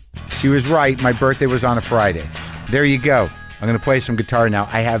 She was right. My birthday was on a Friday. There you go. I'm going to play some guitar now.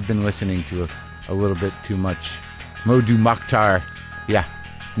 I have been listening to a little bit too much Modu Mokhtar. Yeah.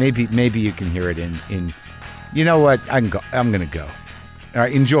 Maybe you can hear it in you know what? I'm going to go. All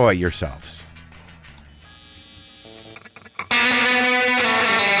right. Enjoy yourselves.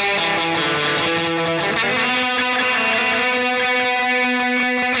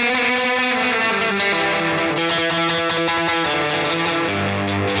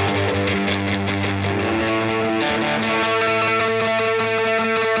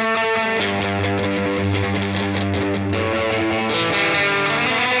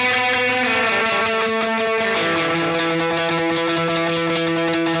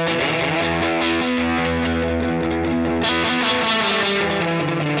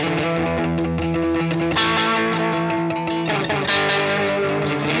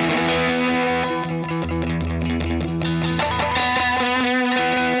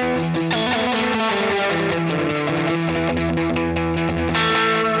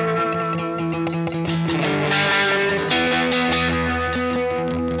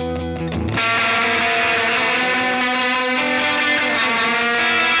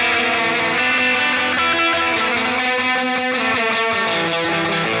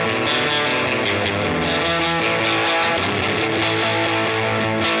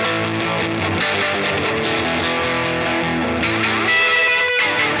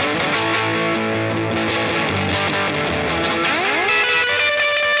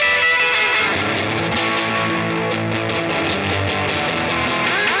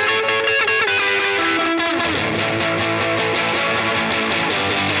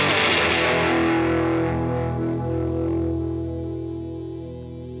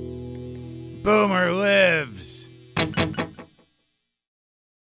 Boomer lives.